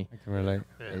family I can relate.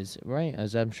 is right,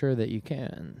 as I'm sure that you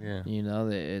can. Yeah. You know,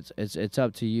 that it's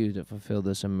up to you to fulfill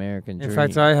this American dream. In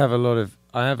fact, I have a lot of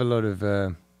I have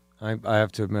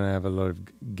to admit I have a lot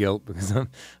of guilt because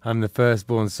I'm the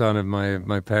firstborn son of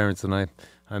my parents, and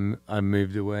I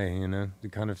moved away. You know,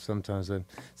 it kind of sometimes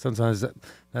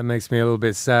that makes me a little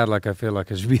bit sad. Like I feel like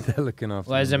I should be there looking after.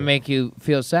 Why does it them, but- make you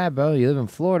feel sad, bro? You live in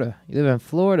Florida.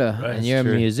 Right, And you're a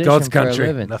true. musician God's for country. a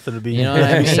living. Nothing to be, You know what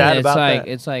I mean? sad It's about like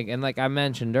that. it's like, and like I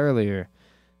mentioned earlier,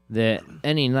 that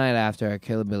any night after a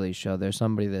Killer Billy show, there's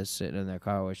somebody that's sitting in their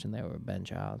car wishing they were Ben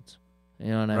Childs. You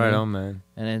know what I Right mean? on, man.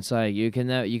 And it's like you can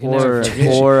never Or forget.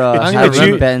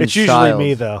 having Ben It's usually Child.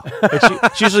 me though.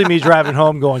 It's usually me driving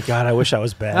home, going, "God, I wish I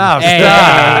was Ben." Oh, Hey,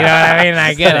 stop. you know what I mean?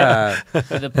 I get it. Stop.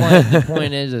 But the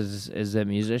point is that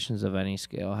musicians of any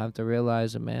scale have to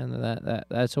realize, man,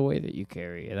 that's a way that you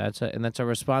carry it. That's a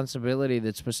responsibility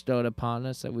that's bestowed upon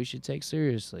us that we should take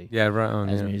seriously Yeah, right on.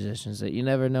 as Yeah. musicians. That you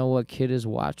never know what kid is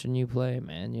watching you play,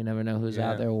 man. You never know who's Yeah.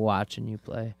 out there watching you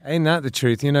play. Ain't that the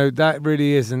truth? You know, that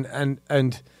really is, and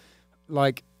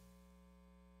like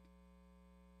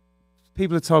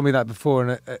people have told me that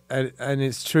before, and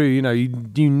it's true. You know, you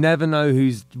never know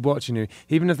who's watching you.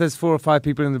 Even if there's 4 or 5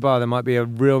 people in the bar, there might be a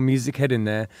real music head in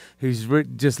there who's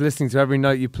just listening to every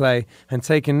note you play and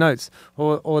taking notes,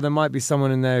 or there might be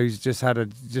someone in there who's just had a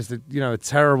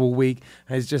terrible week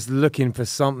and is just looking for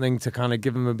something to kind of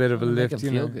give them a bit of a Make lift.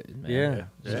 them you feel know, good, man. yeah,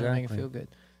 Just make it feel good.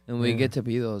 And we Yeah. get to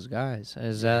be those guys.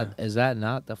 Is that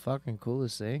not the fucking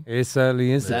coolest thing? It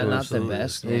certainly is. Is that the not coolest the thing.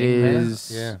 best It thing, man?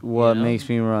 is Yeah. what You know? makes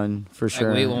me run for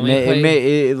sure. when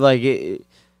we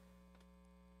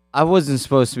I wasn't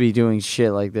supposed to be doing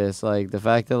shit like this. Like the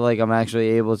fact that like I'm actually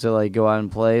able to like go out and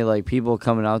play. Like people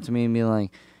coming out to me and being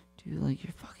like, "Dude, like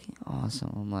you're fucking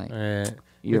awesome." I'm like,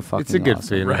 "You're fucking It's a good awesome.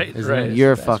 feeling, Right, isn't right. it?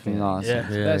 You're Best fucking feeling. awesome." Yeah. It's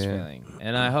the best feeling.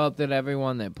 And I hope that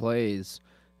everyone that plays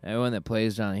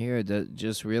down here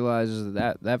just realizes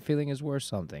that feeling is worth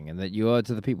something, and that you owe it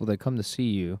to the people that come to see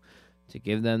you to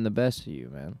give them the best of you,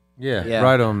 man. Yeah, Yeah.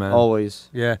 right on, man. Always.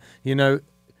 Yeah, you know,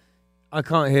 I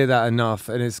can't hear that enough,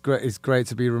 and it's great. It's great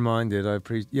to be reminded. I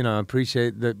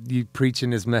appreciate that you preaching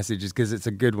this message, because it's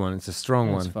a good one. It's a strong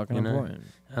It's one. fucking you know? important.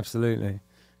 Absolutely.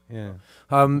 Yeah.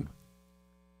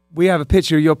 We have a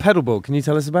picture of your pedal board. Can you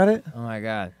tell us about it? Oh my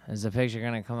God, is the picture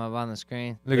gonna come up on the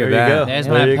screen? Look There at you that. go. There's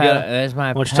There my you go. pedal. There's my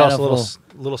Why don't you tell us a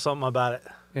pedal. little something about it?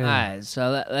 Yeah. All right,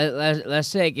 so let's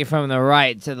take you from the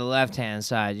right to the left-hand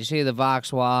side. You see the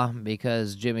Vox Wah,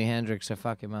 because Jimi Hendrix a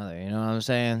fucking mother. You know what I'm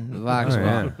saying? The Vox Oh,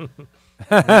 Wah.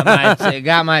 yeah.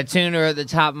 Got my tuner at the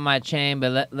top of my chain,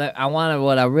 but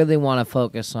what I really want to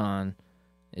focus on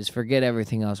is forget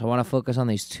everything else. I want to focus on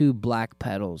these 2 black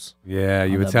pedals. Yeah,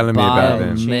 you On were the telling me about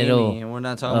bottom. them. Middle Jamie, and we're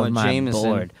not of talking about my Jameson.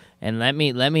 board. And let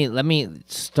me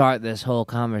start this whole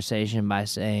conversation by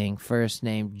saying first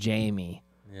name Jamie.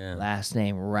 Yeah. Last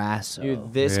name Rasso.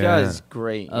 Dude, this Yeah. guy's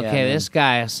great. Okay, yeah, man. this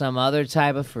guy is some other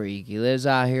type of freak. He lives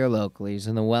out here locally. He's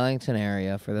in the Wellington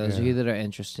area, for those of Yeah. you that are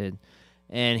interested.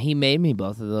 And he made me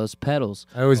both of those pedals.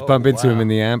 I always bump into him in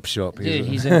the amp shop. Dude,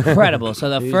 he's incredible. So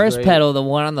the He's first great. pedal, the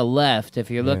one on the left, if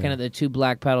you're looking Yeah. at the two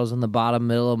black pedals in the bottom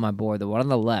middle of my board, the one on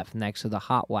the left next to the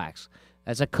hot wax,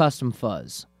 that's a custom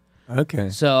fuzz. Okay.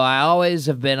 So I always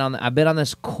have been I've been on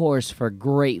this course for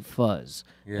great fuzz.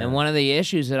 Yeah. And one of the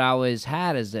issues that I always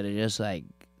had is that it just like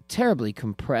terribly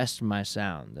compressed my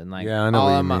sound and like Yeah, I know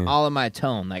what you mean. all of my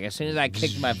tone. Like as soon as I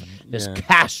kicked my just Yeah.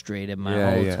 castrated my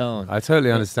whole tone. I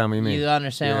totally understand what you mean. You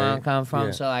understand where Yeah, I'm coming from?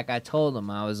 yeah. So like I told him,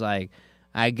 I was like,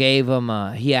 I gave him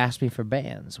he asked me for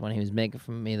bands when he was making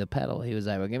for me the pedal. He was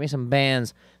like, well, give me some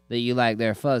bands that you like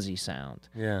their fuzzy sound.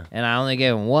 Yeah. And I only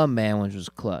gave him one band, which was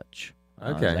Clutch.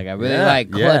 I was Okay. like, I really Yeah,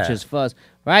 like yeah. Clutch's fuzz.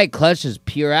 Right? Clutch is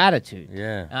pure attitude.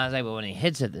 Yeah. And I was like, but when he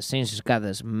hits it, the thing's just got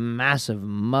this massive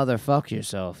motherfuck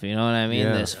yourself. You know what I mean?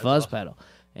 Yeah. This fuzz pedal.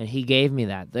 And he gave me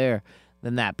that there.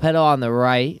 Then that pedal on the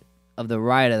right of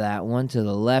that one to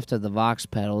the left of the Vox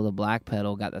pedal, the black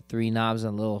pedal, got the three knobs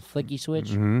and a little flicky switch.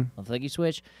 Mm-hmm. A flicky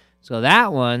switch. So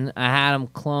that one, I had him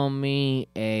clone me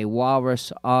a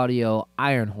Walrus Audio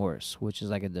Iron Horse, which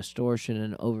is like a distortion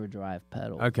and overdrive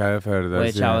pedal. Okay, I've heard of those.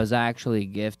 Which yeah. I was actually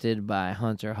gifted by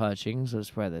Hunter Hutchings of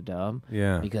Spread the Dub.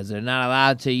 Yeah. Because they're not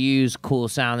allowed to use cool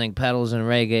sounding pedals in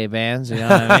reggae bands, you know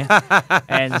what I mean?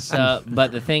 And so,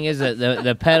 but the thing is that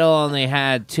the pedal only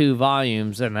had 2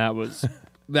 volumes, and that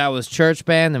was Church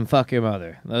Band and Fuck Your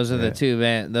Mother. Those are the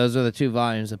two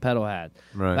volumes the pedal had.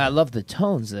 Right. But I love the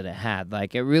tones that it had.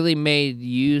 Like it really made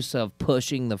use of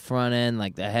pushing the front end,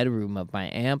 like the headroom of my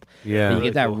amp. Yeah. And you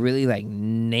get that really like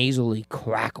nasally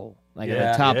crackle. Like at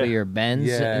Yeah, the top yeah. of your bends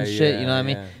Yeah, and shit, you know what I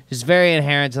mean? yeah. It's very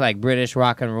inherent to like British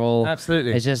rock and roll.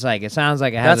 Absolutely. It's just like it sounds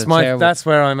like it has That's a terrible. That's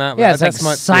where I'm at. Yeah, it's that's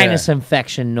like sinus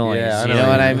infection noise. Yeah, I you know know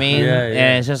what what you I mean. mean? Yeah, yeah.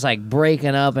 And it's just like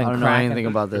breaking up and I don't know cracking. anything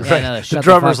about this. Yeah, no, The shut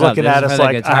drummer's fuck up. looking This at is us for the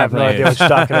like, I guitar have no idea players. what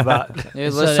you're talking about.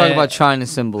 Dude, So let's talk they- about China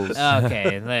cymbals.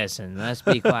 Okay, listen. Let's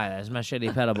be quiet. That's my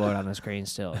shitty pedal board on the screen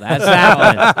still. That's that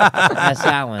one. That's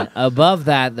that one. Above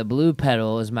that, the blue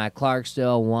pedal is my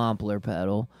Clarksdale Wampler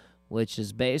pedal, which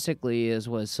is basically is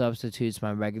what substitutes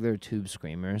my regular Tube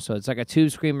Screamer. So it's like a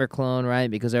Tube Screamer clone, right?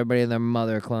 Because everybody and their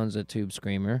mother clones a Tube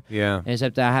Screamer. Yeah.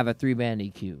 Except I have a 3-band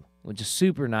EQ, which is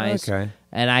super nice. Okay.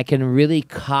 And I can really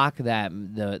cock that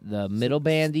the middle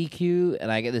band EQ, and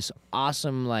I get this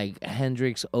awesome like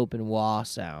Hendrix open wah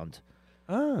sound.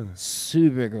 Oh.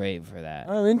 Super great for that.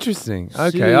 Oh, interesting.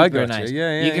 Okay, I Super got nice. you.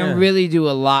 Yeah, yeah. You can yeah. really do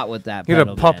a lot with that You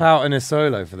pedal, gotta pop man. out in a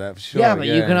solo for that, for sure. Yeah, but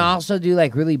you can yeah. also do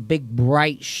like really big,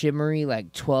 bright, shimmery,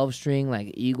 like 12-string,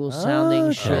 like Eagle sounding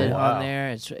Okay. shit Wow. on there.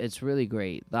 It's really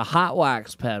great. The hot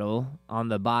wax pedal on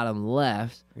the bottom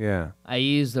left, Yeah. I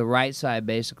use the right side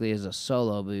basically as a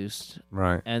solo boost,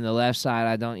 Right. and the left side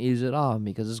I don't use at all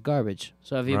because it's garbage.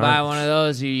 So if you Right. buy one of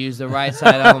those, you use the right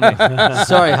side only.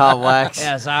 Sorry, Hot Wax.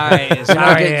 Yeah, sorry, getting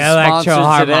Electro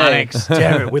sponsored today. Harmonics.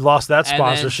 Damn it, we lost that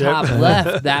sponsorship. And then top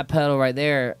left, that pedal right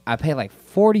there, I paid like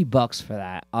 $40 for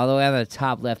that. All the way on the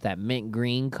top left, that mint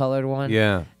green colored one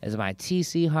Yeah. is my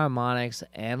TC Harmonics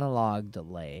analog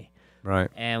delay. Right.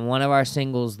 And one of our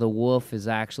singles, The Wolf, is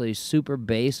actually super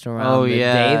based around Oh, the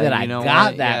yeah, day that I you know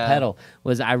got what? that Yeah. pedal.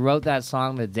 I wrote that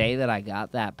song the day that I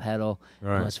got that pedal.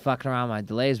 Right. And was fucking around my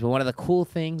delays. But one of the cool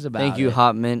things about Thank you, it,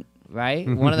 Hot Mint. right?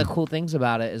 One of the cool things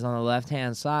about it is on the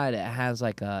left-hand side, it has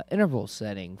like a interval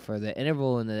setting for the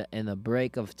interval in the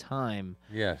break of time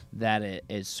Yeah. that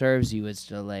it serves you its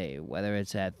delay, whether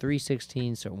it's at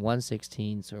 3/16 or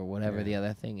 1/16 or whatever Yeah. the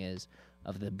other thing is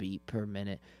of the beat per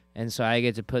minute. And so I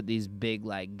get to put these big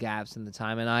like gaps in the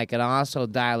time, and I can also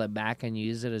dial it back and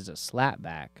use it as a slap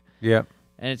back. Yeah.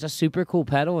 And it's a super cool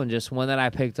pedal, and just one that I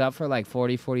picked up for like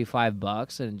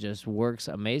 $40-$45, and it just works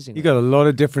amazingly. You got a lot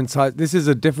of different types. This is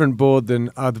a different board than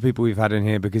other people we've had in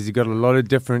here because you got a lot of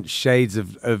different shades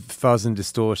of fuzz and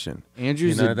distortion.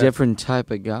 Andrew's You know, a different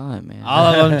type of guy, man. All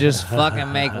of them just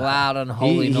fucking make loud,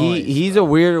 unholy noise. He's a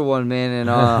weirder one, man. And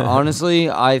honestly,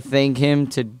 I thank him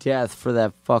to death for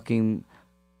that fucking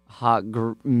hot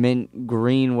mint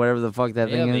green, whatever the fuck that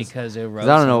yeah, thing is. because it wrote I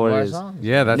don't know some what of it our is. songs.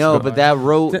 Yeah, that's No, got- but that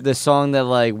wrote the song that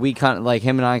like we kind of like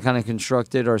him and I kind of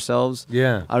constructed ourselves.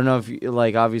 Yeah. I don't know if you,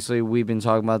 like obviously we've been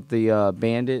talking about the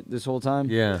Bandit this whole time.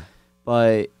 Yeah.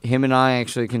 But him and I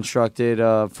actually constructed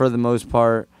for the most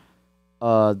part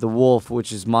the Wolf,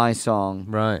 which is my song.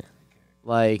 Right.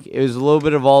 Like, it was a little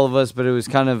bit of all of us, but it was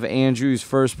kind of Andrew's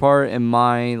first part and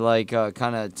my, like,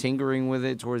 kind of tinkering with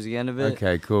it towards the end of it.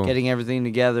 Okay, cool. Getting everything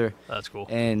together. That's cool.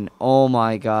 And, oh,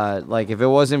 my God. Like, if it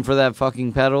wasn't for that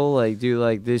fucking pedal, like, dude,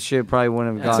 like, this shit probably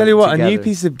wouldn't have I gone tell you what, together. a new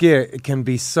piece of gear it can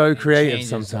be so creative changes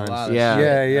a sometimes. lot of Yeah. shit,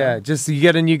 Yeah, you yeah. know? Just you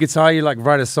get a new guitar, you like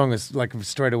write a song like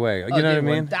straight away. You know what I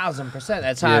mean? 1,000%.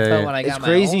 That's how I Yeah, felt yeah. when I got It's my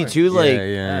crazy, horn. too, like,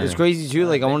 yeah. it's crazy, too.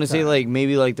 Like, I big want to say, time. like,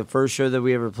 maybe, like, the first show that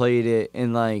we ever played it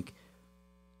in, like,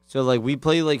 so, like, we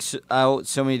play, like, out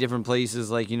so many different places,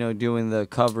 like, you know, doing the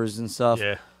covers and stuff.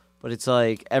 Yeah. But it's,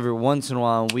 like, every once in a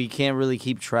while, we can't really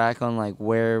keep track on, like,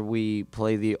 where we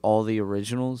play all the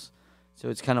originals. So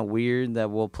it's kind of weird that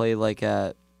we'll play, like,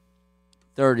 at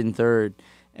third and third,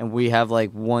 and we have,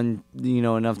 like, one, you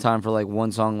know, enough time for, like,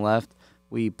 one song left.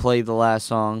 We play the last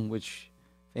song, which,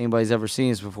 if anybody's ever seen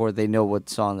this before, they know what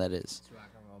song that is.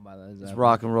 It's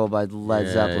Rock and Roll by Led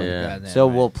Yeah, Zeppelin. yeah. Goddamn So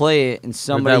right. we'll play it, and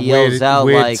somebody With that yells weird, out,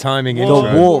 weird like, timing the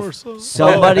intro. wolf.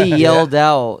 Somebody yelled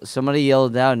out. Somebody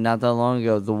yelled out not that long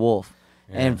ago, the wolf.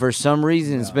 And for some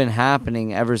reason, it's been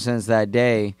happening ever since that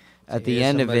day. At the hear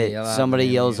end of somebody it, yell out somebody the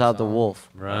name of yells your out the song. wolf.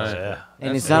 Right. Yeah.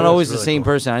 And it's That's not always the really same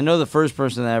cool. person. I know the first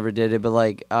person that ever did it, but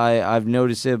like I've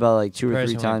noticed it about like 2 or 3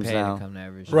 Person we times pay to now. come to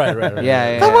every show. Right.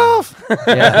 Yeah, the wolf.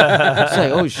 Yeah, it's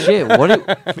like, oh shit,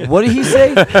 what did he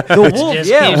say? The wolf. Just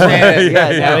Yeah, keep saying it. yeah,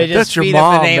 Yeah, no. they just That's your speed up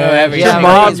mom, the name man. of every Yeah, Your show.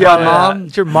 mom it's my yelled mom. out.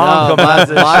 It's your mom No, coming my, out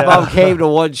to the my show. mom came to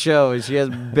one show and she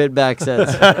hasn't been back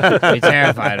since. We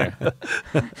terrified her.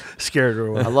 Scared her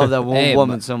away. I love that Hey,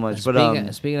 woman but so much.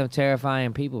 But Speaking of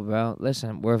terrifying people, bro,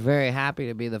 listen, we're very happy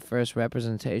to be the first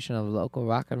representation of local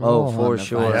rock and roll Oh, for on the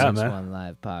sure. Yeah, 561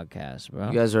 Live podcast, bro.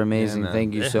 you guys are amazing. man.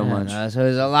 Thank you so much. So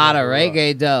there's a lot of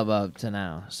reggae dub up to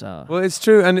now. So Well, it's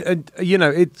true, and you know,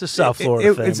 it's a South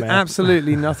Florida thing, It's man.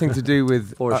 absolutely nothing to do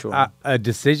with For sure. a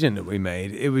decision that we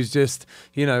made. It was just,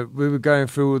 you know, we were going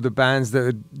through all the bands that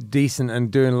are decent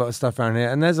and doing a lot of stuff around here,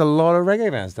 and there's a lot of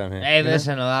reggae bands down here. hey, you know?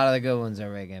 listen, a lot of the good ones are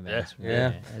reggae bands. Yeah.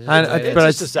 It's just And, the way it It's but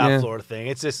is. just a it's- South yeah. Florida thing.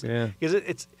 It's just Yeah. because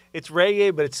it's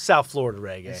reggae, but it's South Florida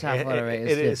reggae. It's South Florida reggae.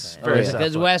 It It's is different. very Oh, yeah. South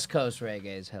Because Florida. West Coast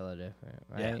reggae is hella different,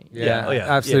 right? Yeah. Oh, yeah.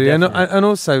 absolutely. Yeah, and definitely. and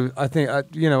also, I think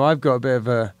you know, I've got a bit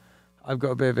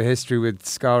of a history with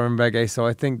ska and reggae, so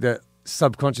I think that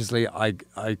subconsciously, I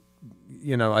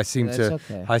seem That's to,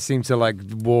 okay. I seem to like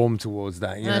warm towards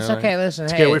that. You No, it's know? okay. Listen,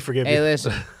 It's hey, okay, we forgive hey, you.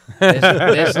 listen.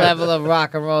 This level of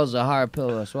rock and roll is a hard pill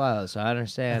to swallow, so I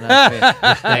understand.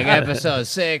 Like episode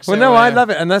 6. Well, or no, I whatever. love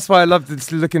it, and that's why I love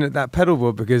looking at that pedal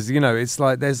board, because you know it's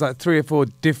like there's like 3 or 4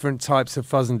 different types of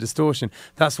fuzz and distortion.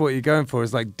 That's what you're going for,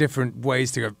 is like different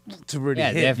ways to go to really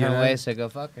Yeah, hit. different you know? ways to go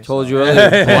fuck yourself. Told you earlier,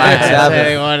 Black That's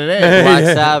Sabbath. what it is. Black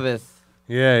Sabbath.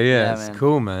 Yeah, Yeah, it's man.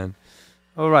 cool, man.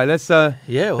 All right, let's Yeah,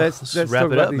 well, let's wrap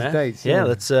talk it about up, these man. dates. Yeah,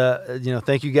 let's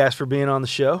thank you guys for being on the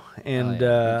show, and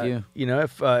Thank you. know,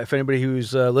 if anybody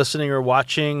who's listening or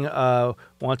watching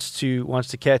wants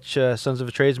to catch Sons of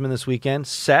a Tradesman this weekend,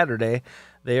 Saturday,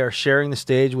 they are sharing the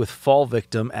stage with Fall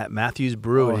Victim at Matthews Oh,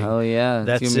 Brewing. hell yeah.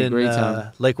 That's it's gonna be a in great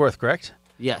time. Lake Worth, correct?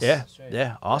 Yes. Yeah, right.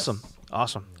 yeah, awesome.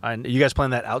 You guys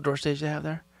playing that outdoor stage they have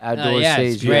there? Outdoor yeah,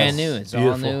 stage. it's brand yes. new. It's all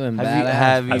Beautiful. new and Have you- badass.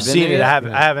 have you I've been seen there it. yet?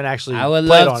 I haven't actually. I would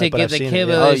played love on to it, but get I've the seen it, yeah.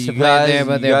 Killbillies Oh, to you play guys- there,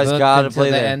 but you they're guys booked gotta until play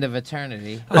the there. end of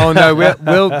eternity. Oh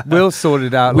no, we'll sort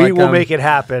it out. We like, will make it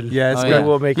happen. Yeah, it's Oh, good. yeah. We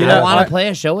will make You it know, I happen. want I- to play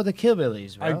a show with the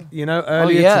Killbillies, bro.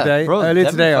 Earlier yeah, today, bro, earlier that'd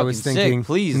be today, I was fucking thinking, sick.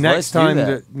 Please, next let's do time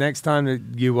that. next time that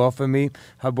you offer me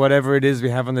whatever it is we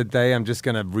have on the day, I'm just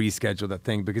gonna reschedule that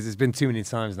thing because it's been too many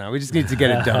times now. We just need to get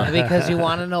it done. Because you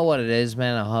want to know what it is,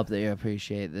 man. I hope that you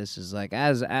appreciate this. Is like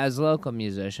as local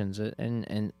musicians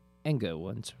and good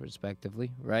ones,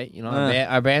 respectively, right? You know,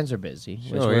 our bands are busy,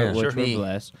 which Sure, we're, yeah. which Sure. we're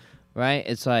blessed, right?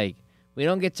 It's like we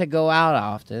don't get to go out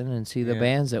often and see the Yeah.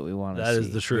 bands that we want to see. That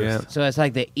is the truth. Yeah. So it's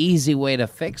like the easy way to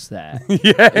fix that.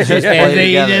 yeah, Just Is play that you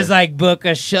together. just like book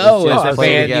a show It's just with a play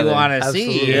band you together. want to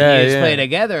Absolutely. see, Yeah, and you just yeah. play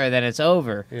together, and then it's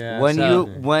over. yeah. when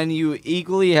So- you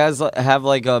equally have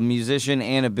like a musician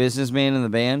and a businessman in the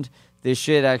band, this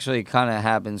shit actually kind of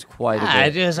happens quite a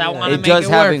I bit. want to It make does it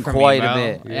happen work for quite me, a bro.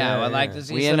 bit. Yeah, Yeah, I would like yeah. to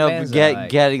see We some end bands up that I like.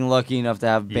 getting lucky enough to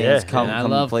have bands Yeah. come And I and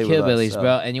love play with us. Killbillies, so.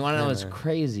 bro. And you want to know what's Yeah.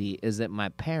 crazy is that my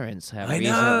parents have I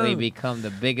recently know. become the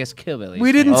biggest Killbillies.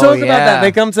 We didn't fans. Oh, talk about that. yeah.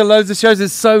 They come to loads of shows.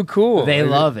 It's so cool. They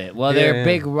love it. Well, Yeah, they're yeah.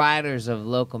 big riders of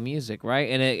local music,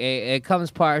 right? And it comes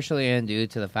partially in due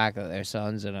to the fact that their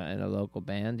son's in a local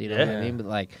band. You know what I Yeah. mean? But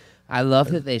like, I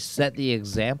love that they set the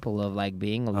example of like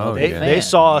being a local They, yeah. fan. they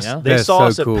saw us. you know? They They're saw so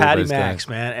us at cool, Patty those Max, guys.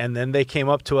 man, and then they came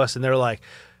up to us and they're like,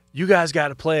 "You guys got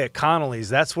to play at Connolly's.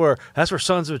 That's where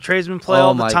Sons of a Tradesman play Oh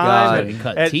all the my time." God. They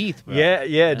cut And- teeth, bro. Yeah,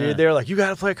 Yeah. dude. They're like, "You got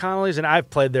to play at Connolly's," and I've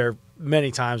played there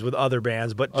many times with other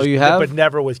bands, but Oh, you have? but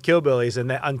never with Killbillies. And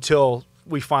then, until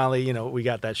we finally, we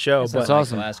got that show. That's But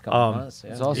awesome. The last couple months,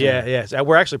 It's awesome. yeah. So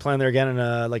we're actually playing there again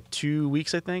in like 2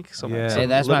 weeks, I think. Yeah. Hey,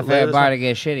 that's my favorite bar to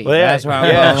get shitty. Well, yeah, That's where I'm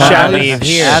yeah. going. Shout- Leave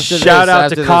here. After Shout this- out after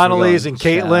to this, we're Connolly's going. and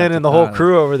Shout out Caitlin to and the whole Connolly.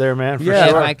 crew over there, man. For Yeah,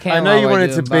 sure. if I can I know while you we're wanted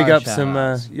doing to big bar up some.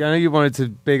 shout-outs. I know you wanted to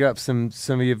big up some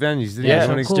of your venues. Didn't Yeah, you? some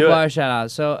Wanna- cool do it. bar shout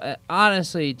outs. So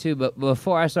honestly, too, but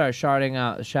before I start shouting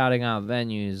out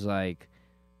venues, like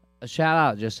a shout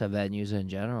out just to venues in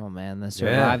general, man, that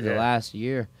survived the Yeah. last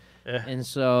year. Yeah. And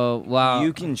so, while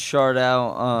You can shard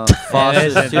out it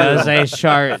Foster's does too. say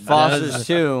shart. Foster's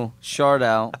too. Shard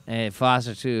out. And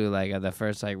Foster too, like the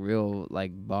first like real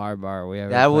like bar we ever.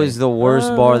 That was played. the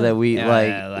worst bar that we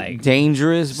Yeah, like,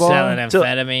 dangerous bar. selling Till-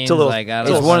 amphetamines. till those- like I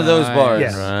It's don't one of know, those right? bars.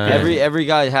 Yeah. Right. Every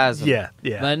guy has them.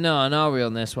 Yeah. But no, in all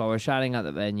realness, while we're shouting out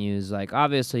the venues, like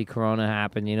obviously Corona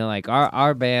happened. Like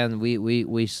our band,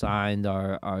 we signed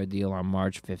our deal on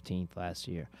March 15th last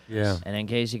year. Yeah, And in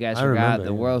case you guys I forgot, remember,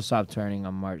 the yeah. world stopped turning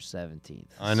on March 17th.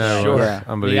 I know. Sure. Right? Yeah.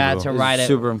 We Unbelievable. got to It's ride it.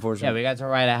 super unfortunate. Yeah, we got to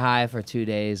ride it high for 2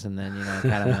 days, and then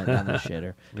kind of went down the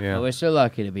shitter. Yeah. But we're still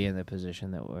lucky to be in the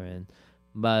position that we're in.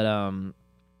 But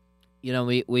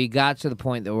we got to the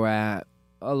point that we're at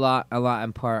a lot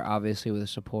in part, obviously, with the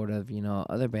support of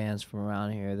other bands from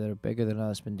around here that are bigger than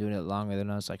us, been doing it longer than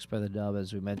us, like Spread the Dub,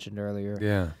 as we mentioned earlier.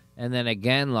 Yeah. And then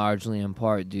again, largely in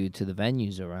part due to the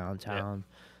venues around town.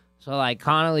 So like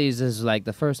Connolly's is like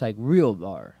the first like real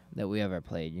bar that we ever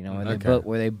played,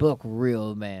 where they book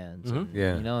real bands. Mhm. And,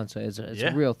 Yeah. and so it's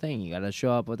Yeah. a real thing. You got to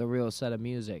show up with a real set of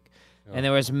music. And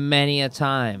there was many a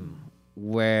time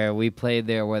where we played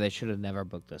there where they should have never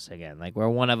booked us again. Like where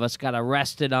one of us got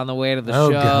arrested on the way to the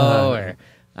Oh, show, God. or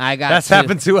I got That's too-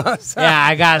 happened to us. Yeah,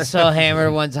 I got so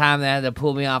hammered one time they had to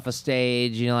pull me off a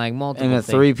stage. Like multiple. And the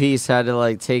things. 3-piece had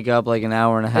to take up an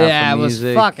hour and a half. Yeah, of it was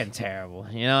music. fucking terrible.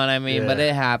 You know what I mean? But Yeah.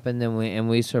 it happened, and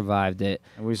we survived it.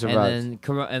 And we survived.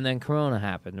 And then Corona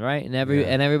happened, right? And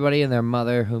everybody and their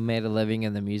mother who made a living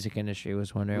in the music industry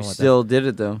was wondering we what. still did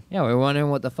it though. We were wondering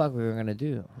what the fuck we were gonna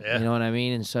do. Yeah. You know what I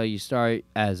mean? And so you start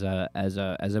as a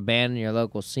band in your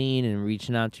local scene and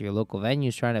reaching out to your local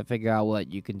venues, trying to figure out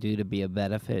what you can do to be a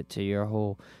benefit to your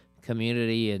whole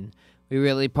community. And we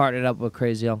really partnered up with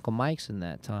Crazy Uncle Mike's in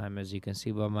that time, as you can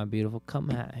see by my beautiful cum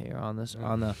hat here on the That's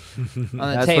table what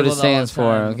it the stands whole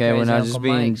for. time. Okay, we're Crazy not Uncle just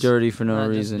being Mike's. dirty for no Not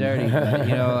just reason. dirty, but,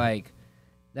 like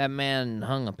that man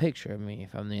hung a picture of me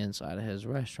from the inside of his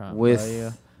restaurant With- buddy,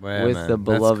 Yeah, with man, the that's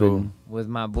beloved. cool. with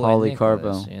my boy Polycarpo.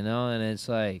 Nicholas, and it's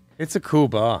like It's a cool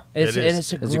bar. it's It is.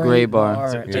 it's It's a great bar.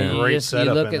 It's a And great you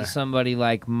setup look in at there. somebody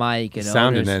like Mike and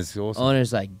Sounding owners, is awesome.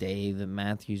 owners like Dave and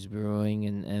Matthews Brewing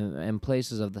and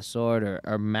places of the sort,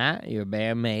 or Matt, your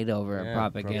bandmate over at Yeah,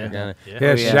 Propaganda. Yeah. Yeah,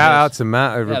 Oh, yeah. shout out to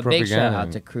Matt over Yeah, at Propaganda. big shout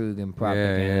out to Krug and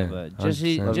Propaganda, yeah, but just 100%.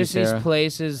 just Love you, these Sarah.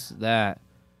 places that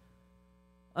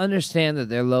understand that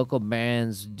their local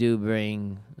bands do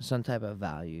bring some type of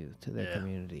value to their Yeah.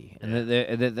 community, and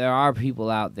that there are people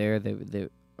out there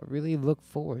that really look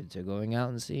forward to going out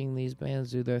and seeing these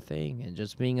bands do their thing, and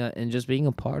just being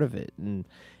a part of it, and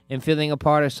feeling a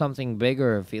part of something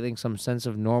bigger, or feeling some sense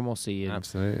of normalcy, and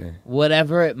Absolutely.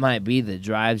 whatever it might be that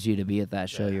drives you to be at that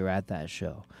show. You're at that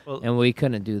show. Well- And we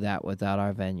couldn't do that without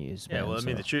our venues. Yeah, man, well, I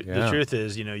mean, so. the Yeah. truth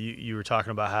is, you were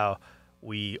talking about how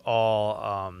we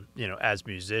all, as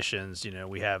musicians,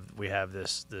 we have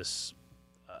this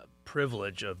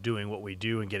privilege of doing what we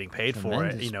do and getting paid for it,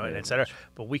 Tremendous and et cetera. privilege.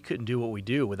 But we couldn't do what we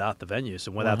do without the venues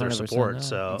and without their 100% support. no.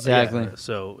 So Exactly.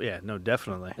 no,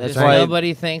 definitely. That's Just why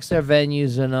nobody thanks their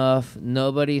venues enough.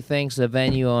 Nobody thanks the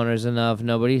venue owners enough.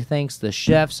 Nobody thanks the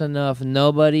chefs enough.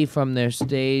 Nobody from their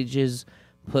stages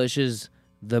pushes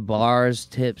the bar's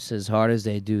tips as hard as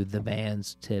they do the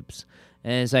band's tips.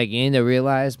 And it's like, you need to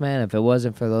realize, man, if it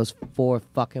wasn't for those 4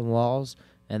 fucking walls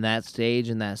and that stage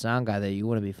and that sound guy, that you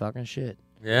wouldn't be fucking shit.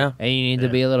 Yeah. And you need to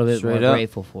be a little bit Straight more up.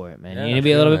 grateful for it, man. Yeah, you need to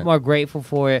be a I little feel bit that. more grateful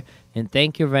for it, and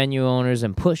thank your venue owners,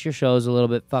 and push your shows a little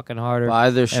bit fucking harder.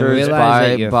 buy their and shirts, realize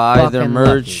that you're buy their fucking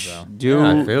merch, lucky, bro. do Yeah,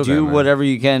 I feel that, man. whatever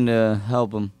you can to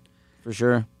help them, for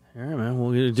sure. All right, man.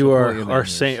 We're gonna do Support your our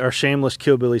venues. our shameless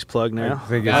Killbillies plug now. I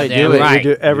think God it's- damn We right.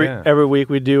 do every Yeah. every week.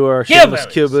 We do our shameless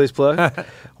Killbillies. Killbillies plug.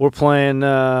 We're playing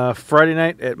Friday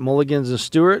night at Mulligan's and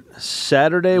Stewart.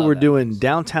 Saturday Love we're that doing place.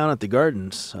 downtown at the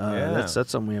Gardens. Yeah. That's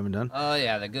something we haven't done. Oh,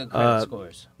 yeah, the good credit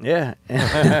scores. Yeah,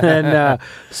 and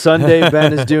Sunday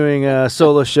Ben is doing a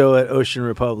solo show at Ocean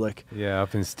Republic. Yeah,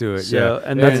 up in Stewart. So, yeah,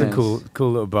 and that's then- a cool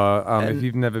little bar. and- If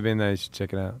you've never been there, you should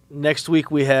check it out. Next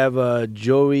week we have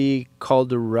Joey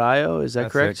Calderaro. Is that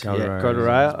That's correct? it, Calderaro, Yeah,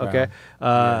 Calderaro. yeah,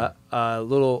 Okay.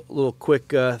 little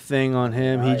quick thing on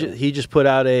him. He just put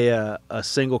out a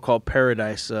single called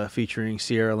Paradise featuring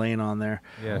Sierra Lane on there.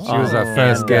 Yeah, she was our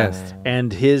first guest.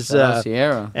 And his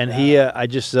Sierra. and he I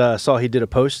just saw he did a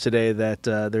post today that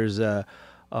there's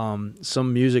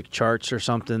some music charts or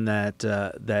something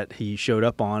that he showed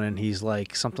up on, and he's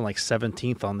like something like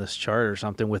 17th on this chart or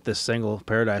something with this single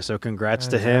Paradise. So congrats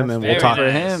to him, and we'll talk for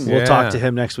him. We'll talk to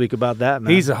him next week about that,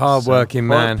 man. He's a hard-working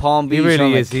man. Palm Beach he really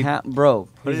on the is. bro.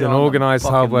 Put He's it an on the organized,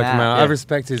 fucking hard-working map. man. Yeah. I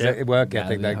respect his work Gotta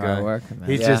ethic. be That guy. hard-working, man.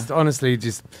 He's Yeah. just honestly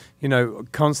just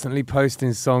constantly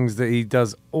posting songs that he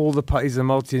does all the. He's a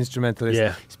multi-instrumentalist.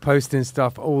 Yeah. He's posting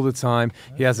stuff all the time.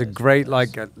 He has a great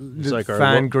like our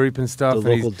fan group and stuff. the and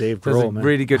he's- local Dave does a Grohl, man.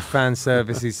 really good fan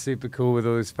service. He's super cool with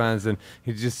all his fans, and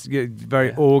he's just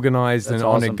very organized That's and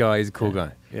on it awesome. guy. He's a cool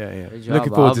guy. Yeah. Great job.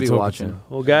 Looking forward I'll to be talking watching. to him.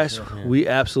 Well, guys, Yeah. we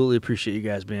absolutely appreciate you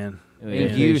guys being.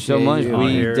 Thank you so much. you. On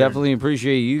We here. definitely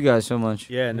appreciate you guys so much.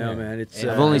 Yeah, no, man. It's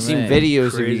Yeah. I've only seen man. videos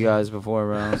of Crazy. you guys before,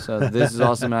 bro. So this is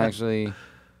awesome, actually.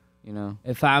 You know.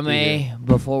 If I may,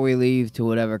 before we leave, to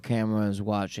whatever camera is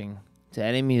watching, to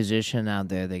any musician out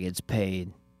there that gets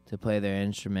paid to play their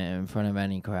instrument in front of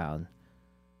any crowd,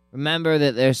 remember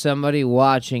that there's somebody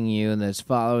watching you that's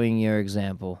following your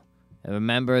example. And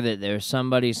remember that there's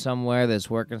somebody somewhere that's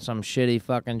working some shitty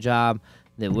fucking job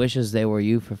that wishes they were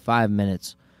you for 5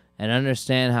 minutes. And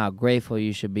understand how grateful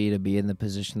you should be to be in the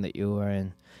position that you are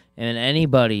in. And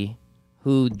anybody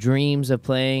who dreams of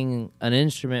playing an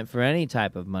instrument for any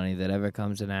type of money that ever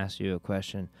comes and asks you a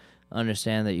question,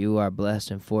 understand that you are blessed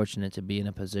and fortunate to be in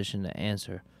a position to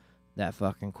answer that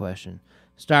fucking question.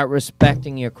 Start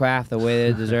respecting your craft the way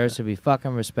that it deserves to be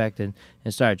fucking respected,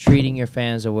 and start treating your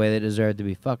fans the way they deserve to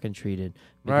be fucking treated,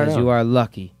 because Right on. you are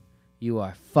lucky. You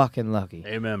are fucking lucky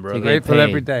Amen, bro. To get Grateful paid.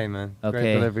 every day, man. Okay,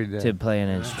 Grateful every day. to play an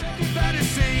instrument. Everybody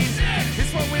sing.